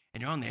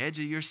 And you're on the edge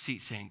of your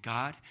seat saying,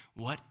 God,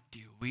 what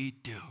do we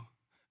do?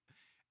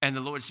 And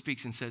the Lord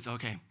speaks and says,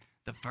 okay,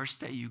 the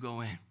first day you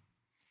go in,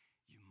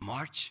 you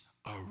march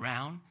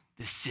around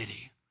the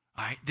city.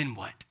 All right, then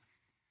what?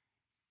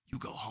 You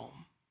go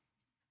home.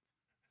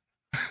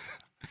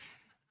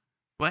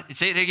 What?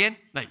 Say it again?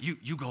 Like,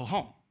 you go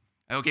home.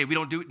 Okay, we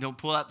don't do it. Don't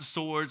pull out the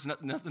swords,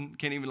 nothing.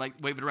 Can't even like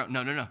wave it around.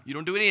 No. You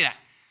don't do any of that.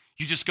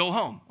 You just go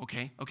home.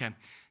 Okay.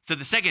 So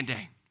the second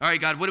day, all right,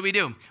 God, what do we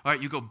do? All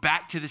right, you go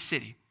back to the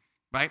city,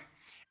 right?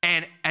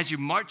 And as you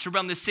march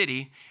around the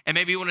city, and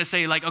maybe you want to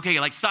say like, okay,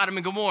 like Sodom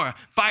and Gomorrah,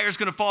 fire's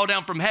going to fall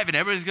down from heaven.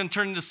 Everybody's going to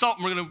turn into salt,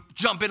 and we're going to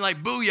jump in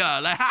like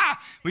booyah, like, ha,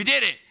 we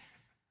did it.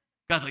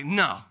 God's like,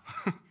 no,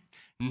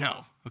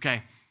 no,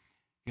 okay.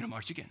 You're going to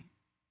march again.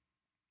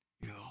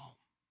 You go home.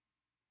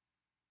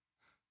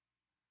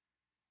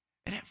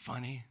 Isn't it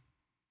funny?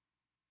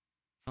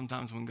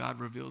 Sometimes when God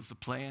reveals the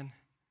plan,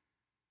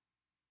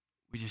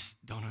 we just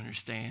don't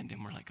understand,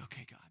 and we're like,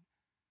 okay, God,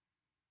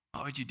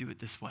 why would you do it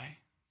this way?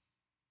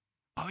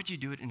 Why would you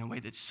do it in a way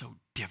that's so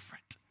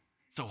different,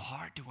 so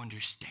hard to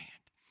understand?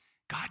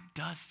 God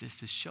does this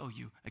to show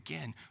you,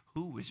 again,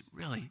 who is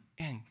really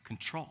in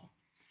control.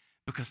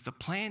 Because the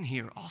plan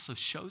here also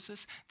shows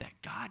us that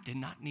God did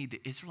not need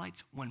the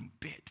Israelites one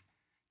bit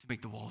to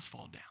make the walls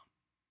fall down.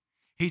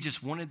 He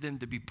just wanted them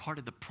to be part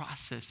of the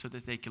process so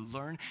that they could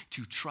learn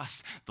to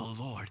trust the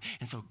Lord.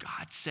 And so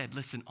God said,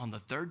 listen, on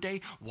the 3rd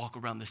day, walk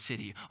around the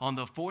city. On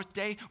the 4th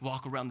day,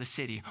 walk around the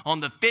city.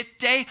 On the 5th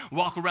day,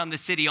 walk around the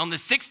city. On the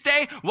 6th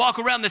day, walk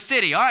around the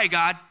city. All right,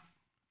 God,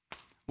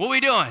 what are we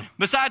doing?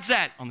 Besides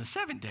that, on the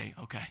 7th day,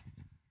 okay.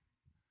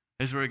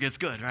 This is where it gets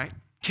good, right?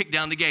 Kick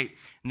down the gate.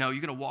 No, you're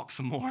going to walk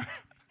some more. All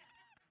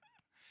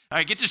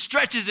right, get your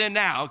stretches in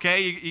now,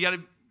 okay? You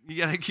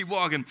gotta keep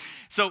walking.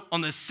 So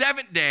on the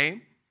 7th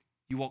day,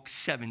 you walk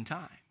 7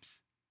 times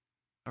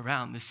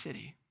around the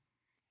city.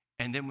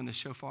 And then when the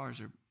shofars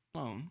are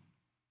blown,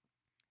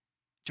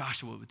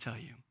 Joshua would tell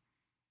you,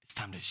 it's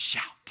time to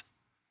shout.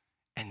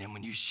 And then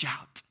when you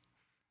shout,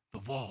 the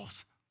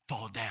walls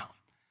fall down.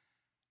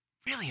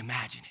 Really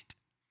imagine it.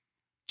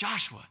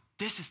 Joshua,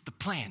 this is the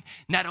plan.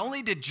 Not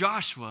only did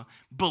Joshua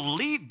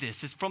believe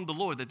this is from the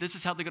Lord, that this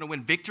is how they're going to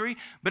win victory,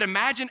 but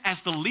imagine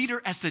as the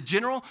leader, as the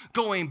general,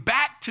 going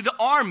back to the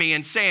army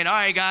and saying, all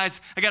right,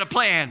 guys, I got a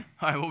plan.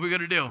 All right, what are we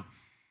going to do?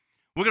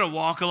 We're going to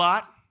walk a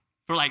lot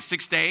for like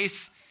 6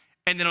 days.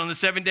 And then on the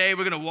 7th day,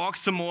 we're going to walk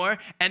some more.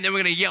 And then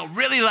we're going to yell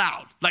really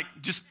loud. Like,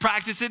 just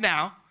practice it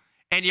now.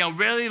 And yell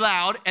really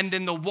loud. And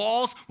then the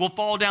walls will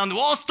fall down. The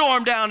walls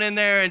storm down in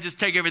there and just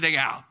take everything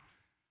out.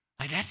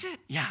 Like, that's it?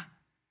 Yeah.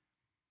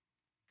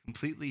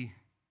 completely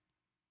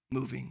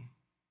moving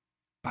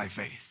by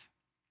faith,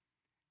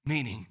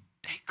 meaning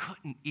they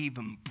couldn't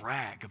even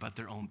brag about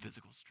their own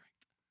physical strength.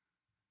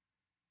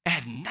 It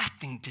had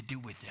nothing to do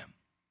with them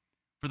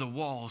for the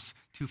walls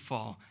to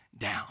fall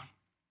down.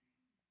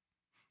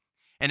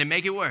 And to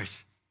make it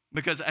worse,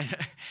 because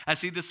I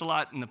see this a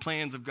lot in the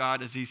plans of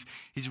God as he's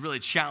really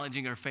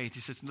challenging our faith. He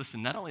says,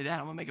 listen, not only that,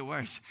 I'm going to make it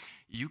worse.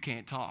 You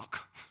can't talk.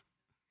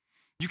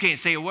 You can't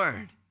say a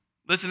word.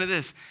 Listen to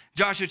this.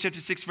 Joshua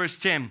chapter 6, verse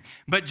 10.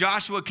 But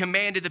Joshua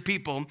commanded the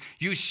people,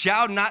 you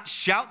shall not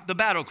shout the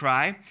battle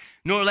cry,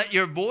 nor let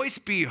your voice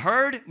be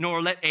heard,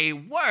 nor let a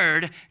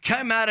word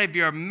come out of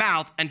your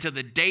mouth until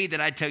the day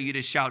that I tell you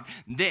to shout.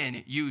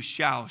 Then you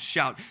shall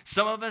shout.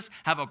 Some of us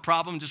have a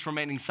problem just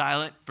remaining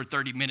silent for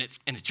 30 minutes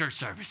in a church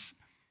service.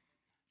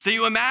 So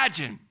you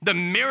imagine the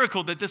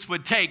miracle that this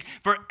would take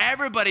for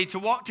everybody to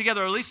walk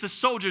together, or at least the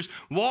soldiers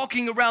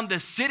walking around the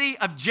city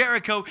of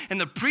Jericho and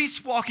the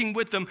priests walking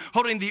with them,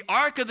 holding the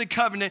Ark of the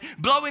Covenant,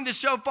 blowing the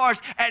shofars,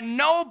 and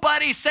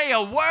nobody say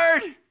a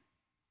word.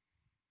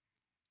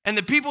 And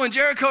the people in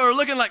Jericho are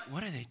looking like,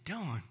 what are they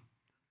doing?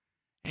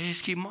 They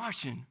just keep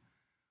marching,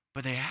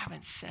 but they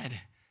haven't said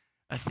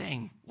a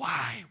thing.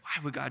 Why?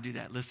 Why would God do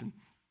that? Listen,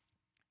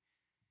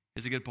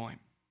 here's a good point.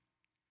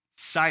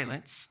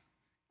 Silence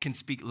can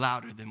speak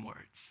louder than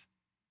words.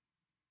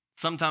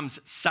 Sometimes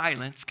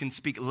silence can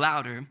speak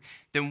louder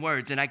than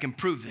words, and I can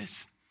prove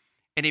this.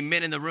 Any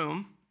men in the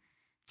room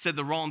said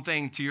the wrong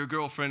thing to your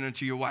girlfriend or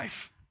to your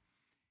wife?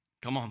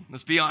 Come on,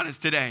 let's be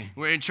honest today.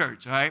 We're in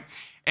church, all right?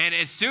 And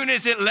as soon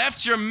as it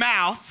left your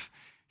mouth,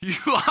 you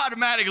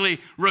automatically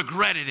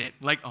regretted it.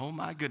 Like, oh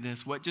my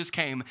goodness, what just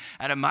came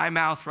out of my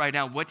mouth right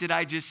now? What did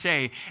I just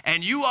say?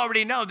 And you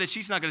already know that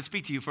she's not going to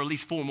speak to you for at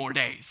least 4 more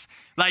days.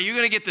 Like, you're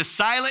going to get the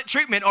silent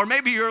treatment. Or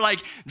maybe you're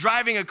like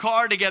driving a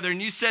car together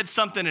and you said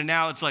something and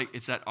now it's like,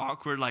 it's that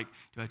awkward, like,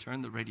 do I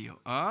turn the radio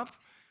up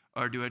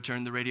or do I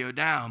turn the radio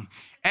down?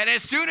 And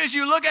as soon as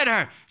you look at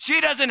her, she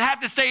doesn't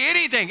have to say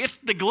anything. It's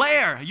the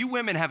glare. You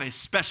women have a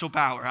special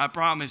power, I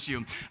promise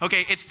you.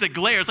 Okay, it's the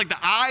glare. It's like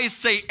the eyes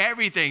say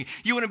everything.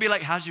 You want to be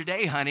like, how's your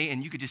day, honey?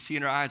 And you could just see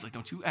in her eyes, like,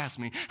 don't you ask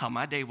me how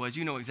my day was.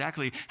 You know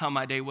exactly how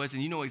my day was,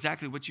 and you know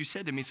exactly what you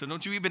said to me, so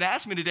don't you even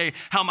ask me today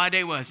how my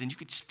day was. And you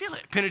could just feel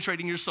it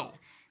penetrating your soul,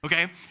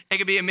 okay? It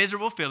could be a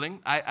miserable feeling.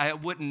 I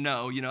wouldn't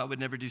know. I would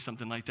never do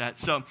something like that.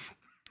 So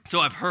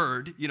I've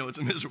heard, it's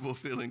a miserable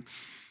feeling.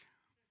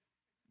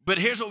 But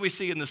here's what we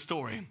see in the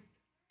story.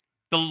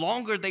 The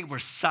longer they were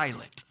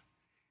silent,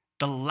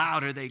 the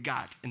louder they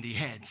got in the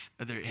heads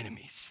of their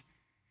enemies.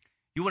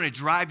 You want to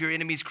drive your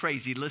enemies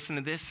crazy? Listen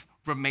to this.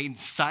 Remain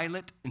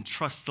silent and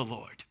trust the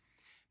Lord.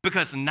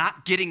 Because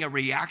not getting a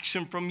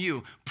reaction from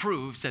you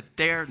proves that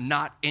they're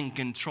not in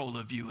control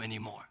of you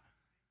anymore.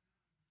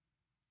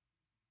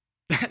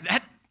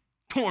 That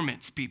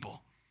torments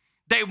people.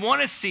 They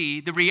want to see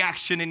the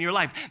reaction in your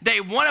life.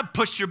 They want to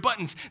push your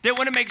buttons. They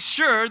want to make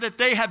sure that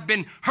they have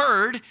been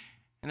heard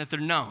and that they're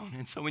known.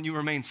 And so when you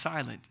remain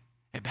silent,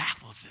 it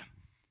baffles them.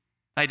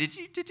 Like,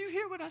 did you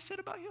hear what I said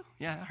about you?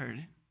 Yeah, I heard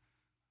it.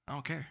 I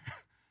don't care.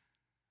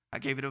 I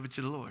gave it over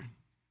to the Lord.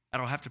 I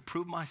don't have to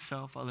prove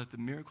myself. I'll let the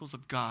miracles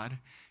of God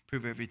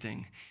prove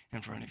everything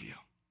in front of you.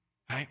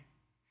 Right?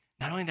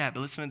 Not only that,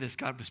 but listen to this.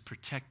 God was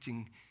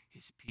protecting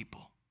his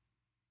people.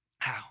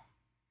 How?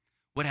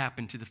 What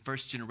happened to the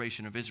first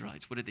generation of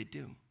Israelites? What did they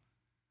do?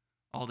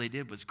 All they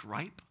did was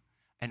gripe,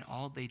 and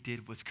all they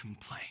did was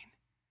complain.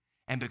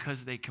 And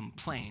because they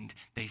complained,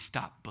 they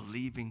stopped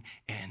believing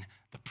in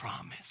the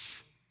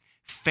promise.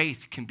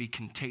 Faith can be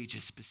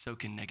contagious, but so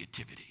can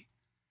negativity.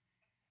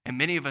 And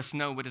many of us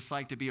know what it's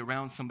like to be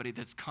around somebody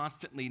that's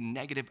constantly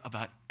negative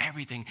about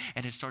everything,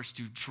 and it starts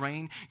to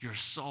drain your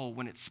soul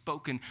when it's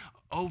spoken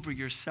over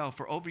yourself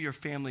or over your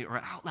family or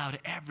out loud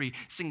every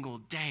single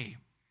day.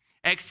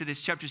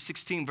 Exodus chapter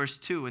 16, verse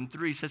 2 and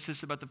 3 says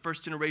this about the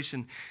first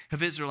generation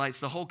of Israelites.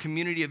 The whole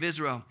community of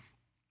Israel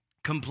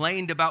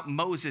complained about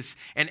Moses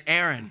and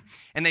Aaron.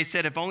 And they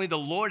said, if only the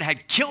Lord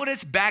had killed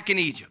us back in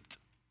Egypt.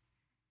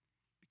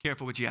 Be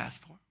careful what you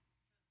ask for.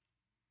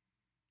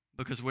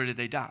 Because where did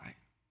they die?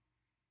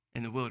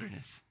 In the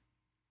wilderness.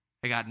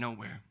 They got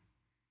nowhere.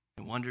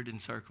 They wandered in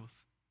circles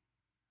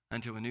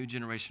until a new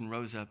generation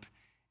rose up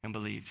and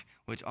believed.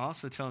 Which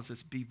also tells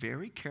us, be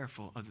very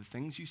careful of the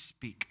things you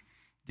speak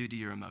due to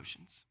your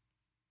emotions.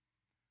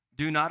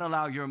 Do not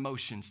allow your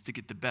emotions to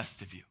get the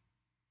best of you.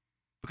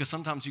 Because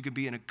sometimes you could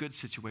be in a good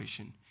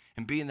situation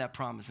and be in that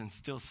promise and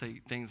still say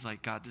things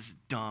like, God, this is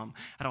dumb.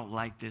 I don't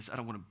like this. I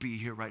don't want to be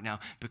here right now,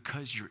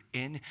 because you're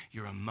in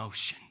your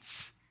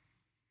emotions.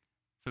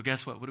 So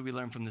guess what? What do we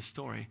learn from this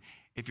story?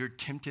 If you're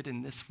tempted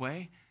in this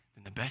way,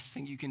 then the best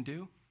thing you can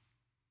do,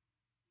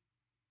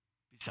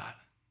 be silent.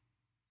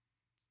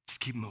 Just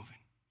keep moving.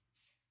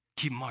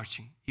 Keep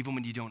marching, even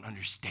when you don't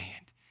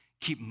understand.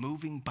 Keep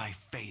moving by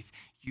faith.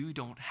 You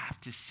don't have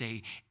to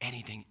say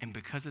anything. And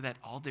because of that,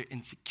 all their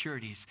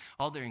insecurities,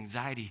 all their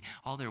anxiety,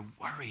 all their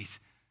worries,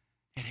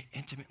 and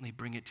intimately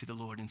bring it to the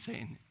Lord and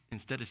saying,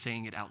 instead of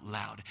saying it out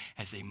loud,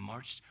 as they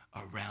marched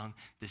around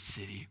the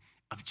city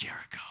of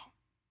Jericho.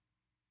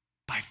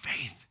 By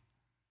faith.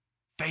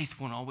 faith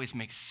won't always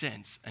make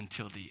sense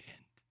until the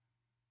end.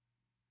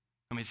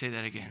 Let me say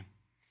that again.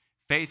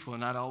 Faith will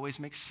not always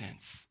make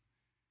sense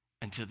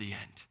until the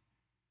end,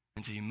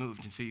 until you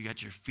moved, until you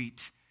got your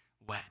feet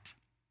wet.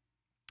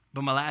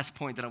 But my last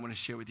point that I want to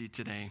share with you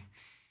today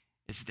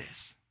is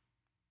this.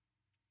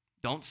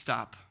 Don't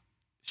stop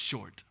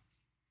short.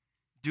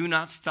 Do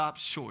not stop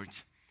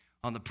short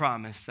on the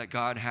promise that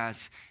God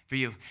has for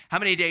you. How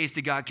many days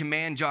did God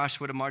command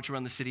Joshua to march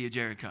around the city of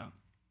Jericho?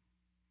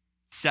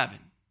 7.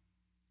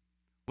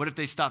 What if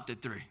they stopped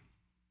at 3?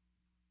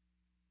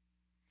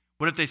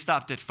 What if they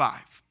stopped at 5?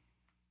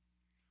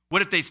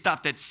 What if they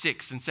stopped at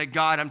 6 and said,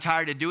 God, I'm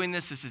tired of doing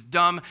this. This is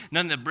dumb.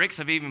 None of the bricks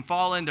have even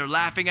fallen. They're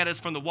laughing at us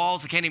from the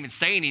walls. I can't even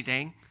say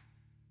anything.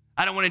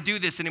 I don't want to do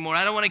this anymore.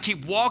 I don't want to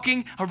keep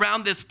walking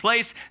around this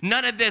place.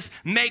 None of this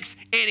makes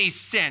any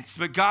sense.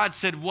 But God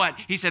said what?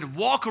 He said,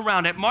 walk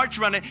around it, march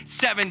around it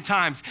 7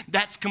 times.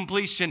 That's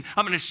completion.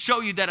 I'm going to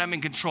show you that I'm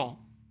in control.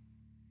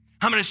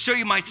 I'm going to show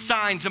you my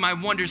signs and my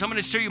wonders. I'm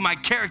going to show you my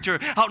character.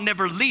 I'll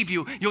never leave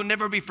you. You'll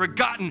never be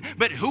forgotten.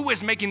 But who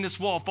is making this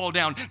wall fall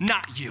down?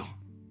 Not you.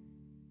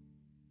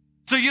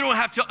 So you don't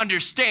have to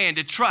understand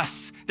to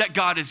trust that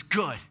God is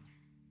good.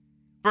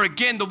 For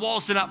again, the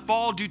walls did not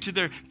fall due to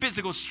their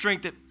physical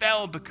strength. It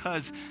fell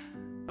because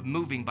of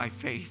moving by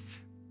faith.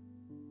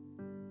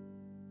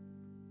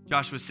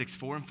 Joshua 6,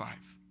 4 and 5.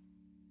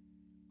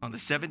 On the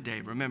 7th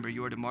day, remember,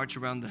 you are to march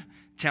around the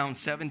town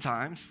 7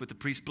 times with the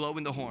priest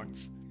blowing the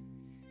horns.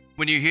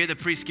 When you hear the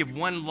priest give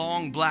one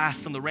long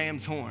blast on the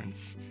ram's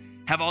horns,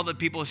 have all the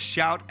people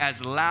shout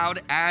as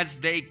loud as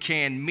they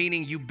can,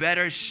 meaning you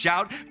better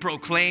shout,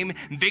 proclaim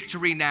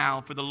victory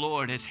now, for the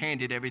Lord has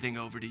handed everything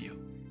over to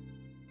you.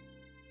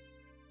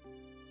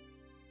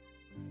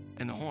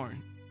 And the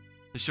horn,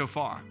 the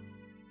shofar.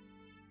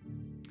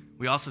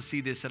 We also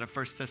see this at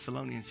 1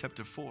 Thessalonians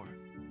chapter 4,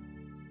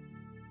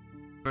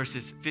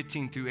 verses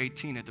 15 through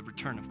 18 at the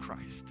return of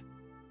Christ.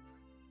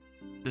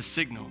 The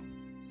signal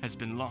has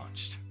been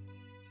launched.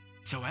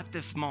 So at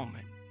this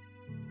moment,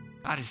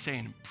 God is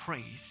saying,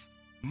 praise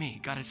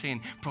me. God is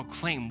saying,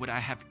 proclaim what I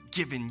have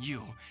given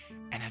you.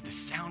 And at the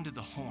sound of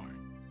the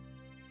horn,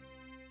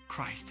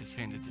 Christ has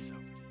handed this over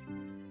to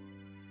you.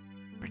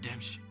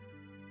 Redemption.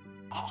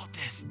 All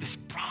this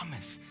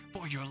promise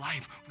for your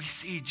life. We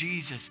see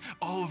Jesus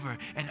over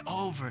and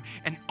over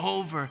and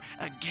over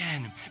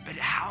again. But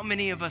how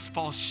many of us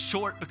fall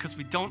short because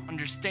we don't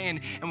understand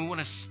and we want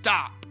to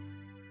stop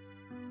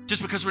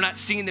just because we're not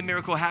seeing the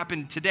miracle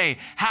happen today?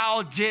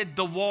 How did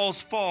the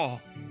walls fall?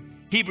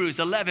 Hebrews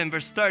 11,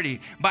 verse 30.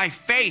 By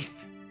faith,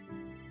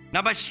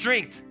 not by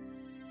strength,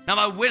 not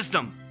by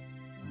wisdom,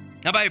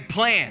 not by a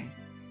plan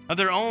of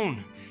their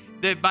own.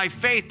 That by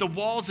faith, the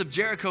walls of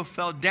Jericho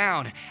fell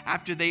down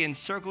after they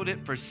encircled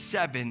it for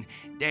 7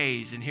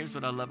 days. And here's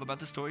what I love about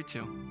the story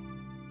too.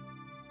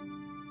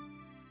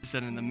 It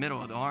said in the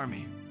middle of the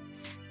army,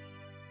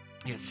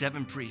 you had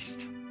 7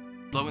 priests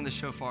blowing the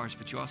shofars,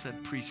 but you also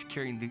had priests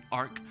carrying the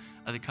Ark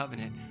of the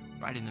Covenant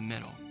right in the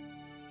middle.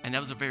 And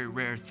that was a very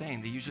rare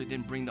thing. They usually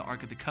didn't bring the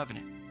Ark of the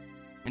Covenant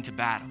into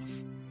battles.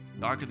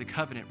 The Ark of the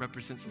Covenant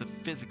represents the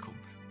physical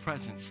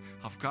presence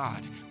of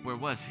God. Where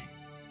was he?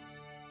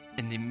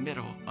 In the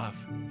middle of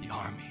the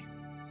army.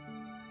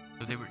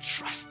 So they were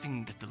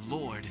trusting that the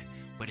Lord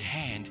would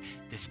hand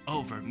this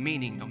over,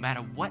 meaning no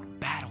matter what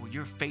battle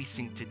you're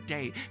facing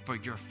today for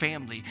your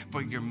family,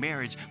 for your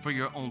marriage, for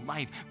your own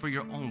life, for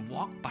your own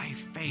walk by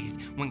faith,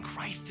 when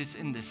Christ is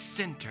in the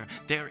center,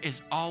 there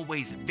is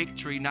always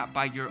victory, not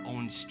by your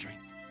own strength.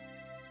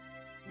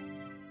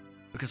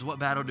 Because what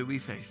battle do we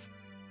face?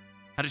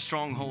 How do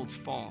strongholds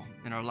fall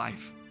in our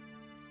life?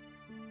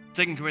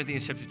 2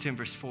 Corinthians chapter 10,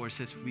 verse 4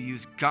 says we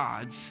use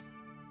God's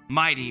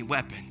mighty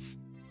weapons,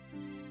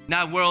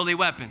 not worldly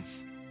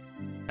weapons,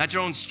 not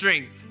your own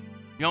strength,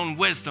 your own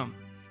wisdom,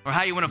 or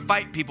how you want to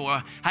fight people,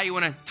 or how you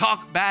want to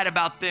talk bad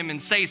about them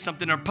and say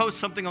something or post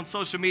something on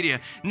social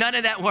media. None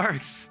of that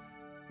works.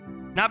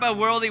 Not by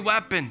worldly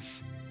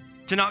weapons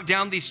to knock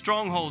down these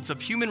strongholds of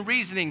human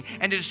reasoning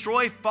and to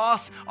destroy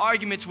false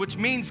arguments, which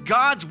means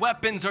God's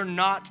weapons are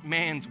not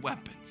man's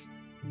weapons.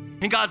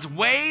 And God's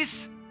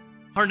ways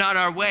are not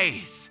our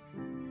ways.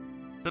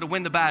 So to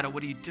win the battle,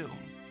 what do?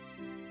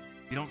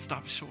 You don't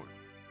stop short.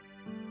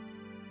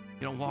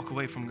 You don't walk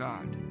away from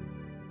God.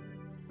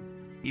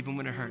 Even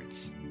when it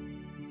hurts.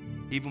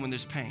 Even when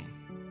there's pain.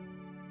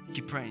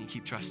 Keep praying,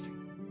 keep trusting.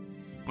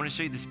 I want to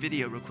show you this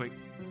video real quick.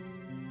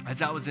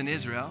 As I was in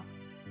Israel,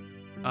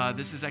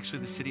 this is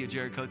actually the city of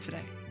Jericho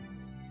today.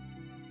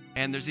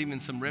 And there's even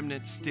some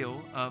remnants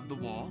still of the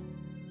wall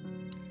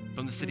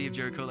from the city of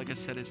Jericho. Like I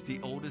said, it's the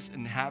oldest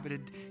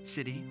inhabited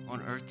city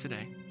on earth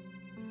today,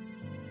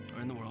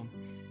 or in the world.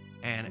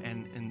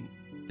 And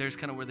there's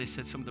kind of where they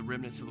said some of the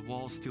remnants of the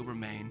walls still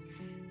remain.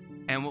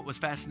 And what was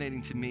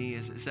fascinating to me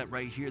is that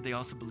right here, they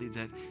also believe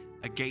that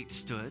a gate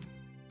stood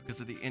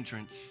because of the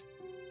entrance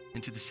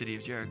into the city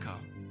of Jericho.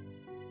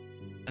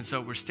 And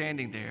so we're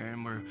standing there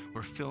and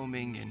we're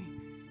filming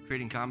and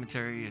creating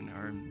commentary and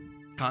our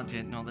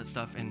content and all that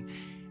stuff. And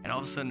all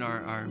of a sudden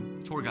our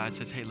tour guide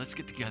says, hey, let's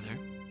get together.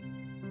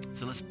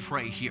 So let's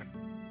pray here.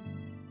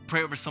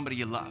 pray over somebody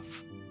you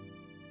love.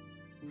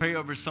 Pray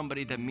over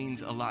somebody that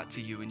means a lot to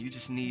you, and you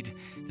just need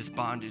this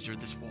bondage or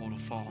this wall to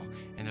fall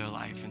in their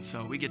life. And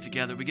so we get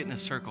together, we get in a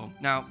circle.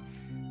 Now,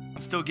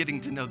 I'm still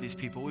getting to know these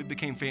people. We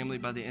became family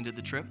by the end of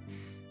the trip.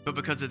 But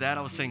because of that,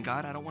 I was saying,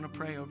 God, I don't want to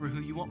pray over who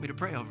you want me to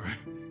pray over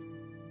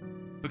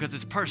because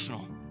it's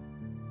personal.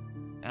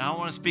 And I don't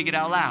want to speak it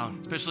out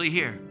loud, especially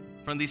here,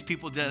 from these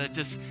people that I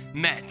just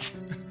met.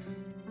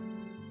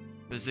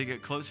 But as they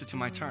get closer to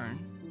my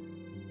turn,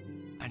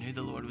 I knew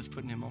the Lord was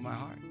putting him on my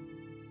heart.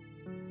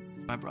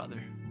 It's my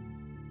brother.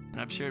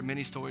 And I've shared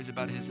many stories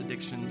about his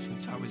addiction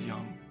since I was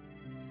young.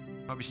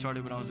 Probably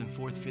started when I was in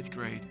 4th, 5th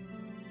grade.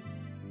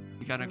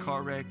 He got in a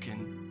car wreck,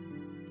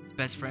 and his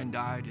best friend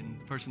died, and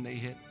the person they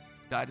hit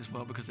died as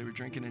well because they were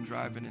drinking and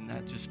driving, and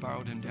that just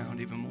spiraled him down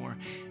even more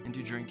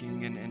into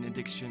drinking and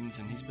addictions,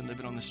 and he's been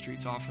living on the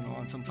streets off and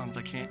on. Sometimes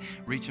I can't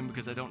reach him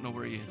because I don't know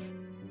where he is.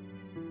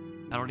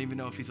 I don't even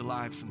know if he's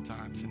alive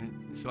sometimes.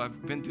 So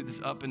I've been through this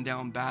up and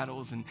down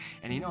battles, and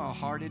you know how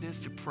hard it is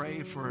to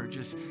pray for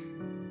just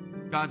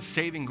God's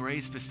saving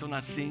grace but still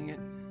not seeing it.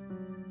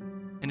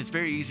 And it's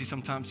very easy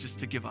sometimes just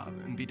to give up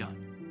and be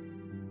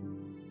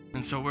done.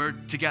 And so we're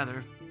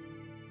together,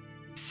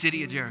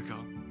 city of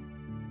Jericho,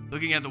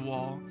 looking at the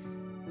wall,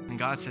 and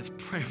God says,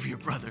 pray over your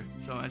brother.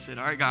 So I said,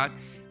 all right, God,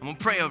 I'm going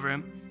to pray over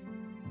him,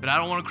 but I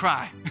don't want to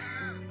cry.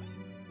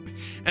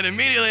 And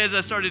immediately as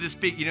I started to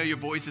speak, you know, your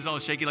voice is all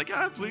shaky, like,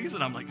 please.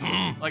 And I'm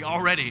like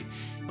already,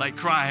 like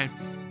crying.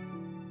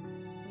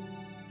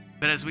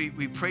 But as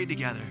we prayed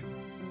together,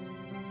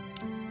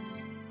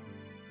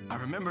 I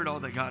remembered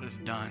all that God has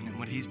done and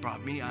what he's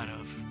brought me out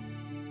of.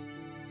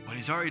 What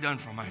he's already done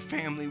for my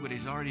family, what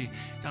he's already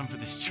done for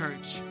this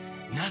church.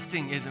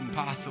 Nothing is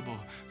impossible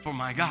for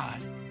my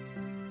God.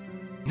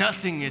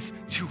 Nothing is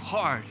too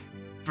hard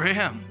for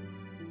him,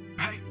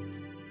 right?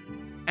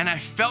 And I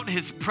felt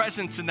his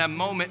presence in that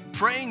moment,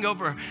 praying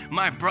over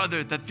my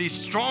brother that these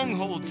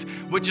strongholds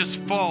would just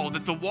fall,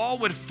 that the wall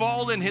would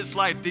fall in his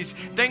life, these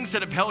things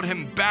that have held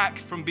him back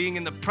from being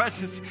in the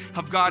presence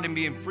of God and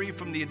being free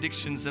from the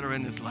addictions that are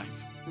in his life.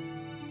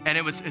 And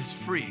it was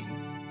freeing,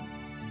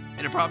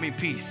 and it brought me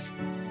peace.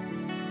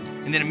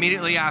 And then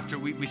immediately after,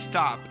 we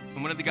stop,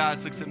 and one of the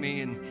guys looks at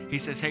me and he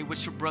says, hey,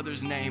 what's your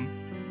brother's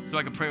name? So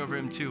I can pray over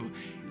him too.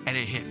 And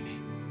it hit me.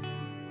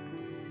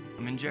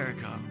 I'm in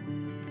Jericho.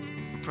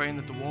 We're praying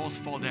that the walls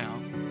fall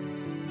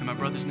down, and my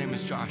brother's name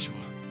is Joshua.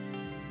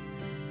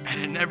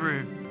 And it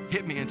never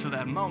hit me until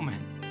that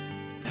moment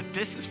that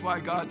this is why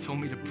God told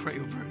me to pray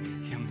over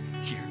him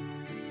here.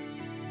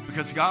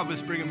 Because God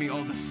was bringing me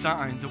all the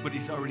signs of what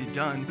he's already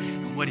done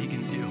and what he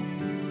can do.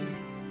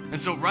 And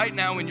so right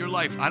now in your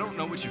life, I don't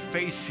know what you're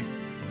facing.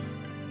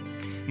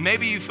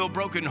 Maybe you feel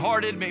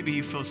brokenhearted, maybe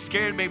you feel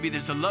scared, maybe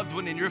there's a loved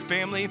one in your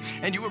family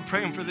and you were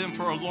praying for them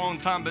for a long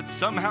time, but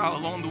somehow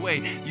along the way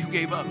you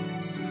gave up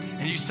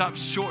and you stopped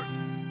short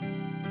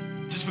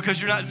just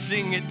because you're not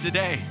seeing it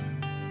today.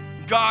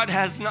 God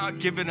has not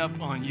given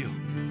up on you.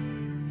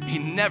 He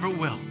never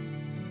will.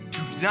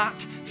 Do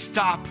not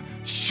stop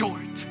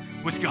short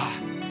with God.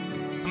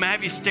 I'm gonna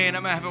have you stand.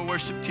 I'm gonna have a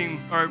worship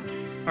team or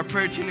our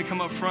prayer team to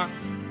come up front.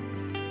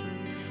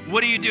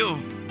 What do?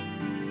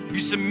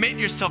 You submit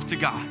yourself to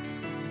God.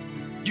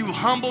 You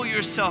humble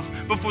yourself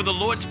before the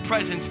Lord's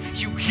presence.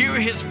 You hear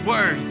his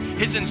word,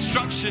 his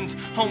instructions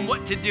on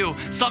what to do.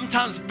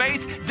 Sometimes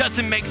faith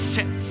doesn't make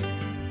sense.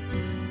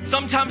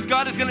 Sometimes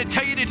God is going to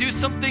tell you to do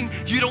something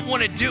you don't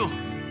want to do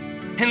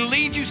and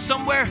lead you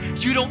somewhere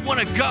you don't want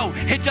to go.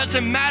 It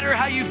doesn't matter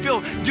how you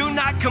feel. Do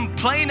not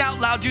complain out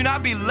loud. Do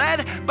not be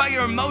led by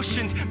your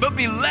emotions, but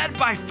be led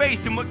by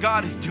faith in what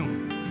God is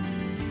doing.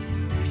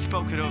 He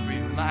spoke it over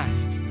you.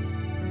 Last,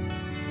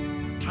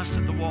 trust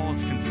that the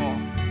walls can fall.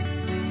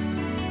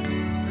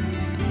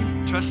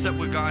 Trust that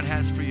what God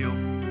has for you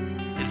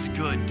is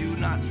good. Do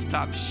not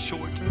stop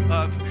short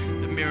of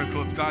the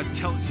miracle. If God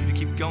tells you to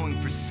keep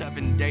going for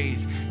 7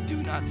 days,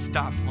 do not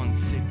stop on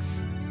 6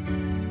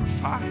 or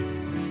 5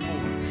 or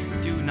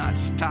 4. Do not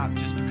stop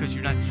just because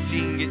you're not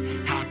seeing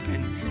it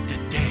happen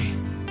today.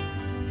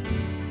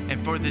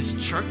 And for this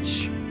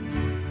church,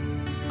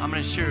 I'm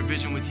going to share a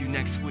vision with you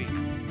next week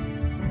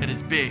that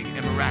is big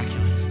and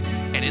miraculous.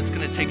 And it's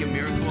going to take a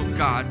miracle of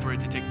God for it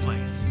to take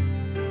place.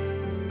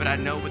 But I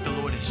know what the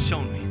Lord has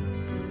shown me.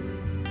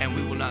 And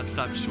we will not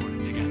stop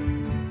short together.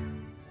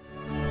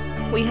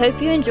 We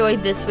hope you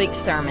enjoyed this week's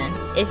sermon.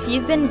 If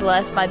you've been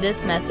blessed by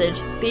this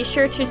message, be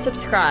sure to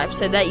subscribe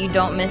so that you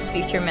don't miss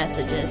future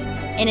messages.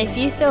 And if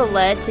you feel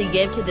led to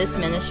give to this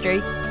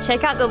ministry,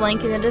 check out the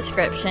link in the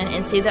description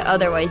and see the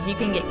other ways you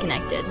can get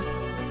connected.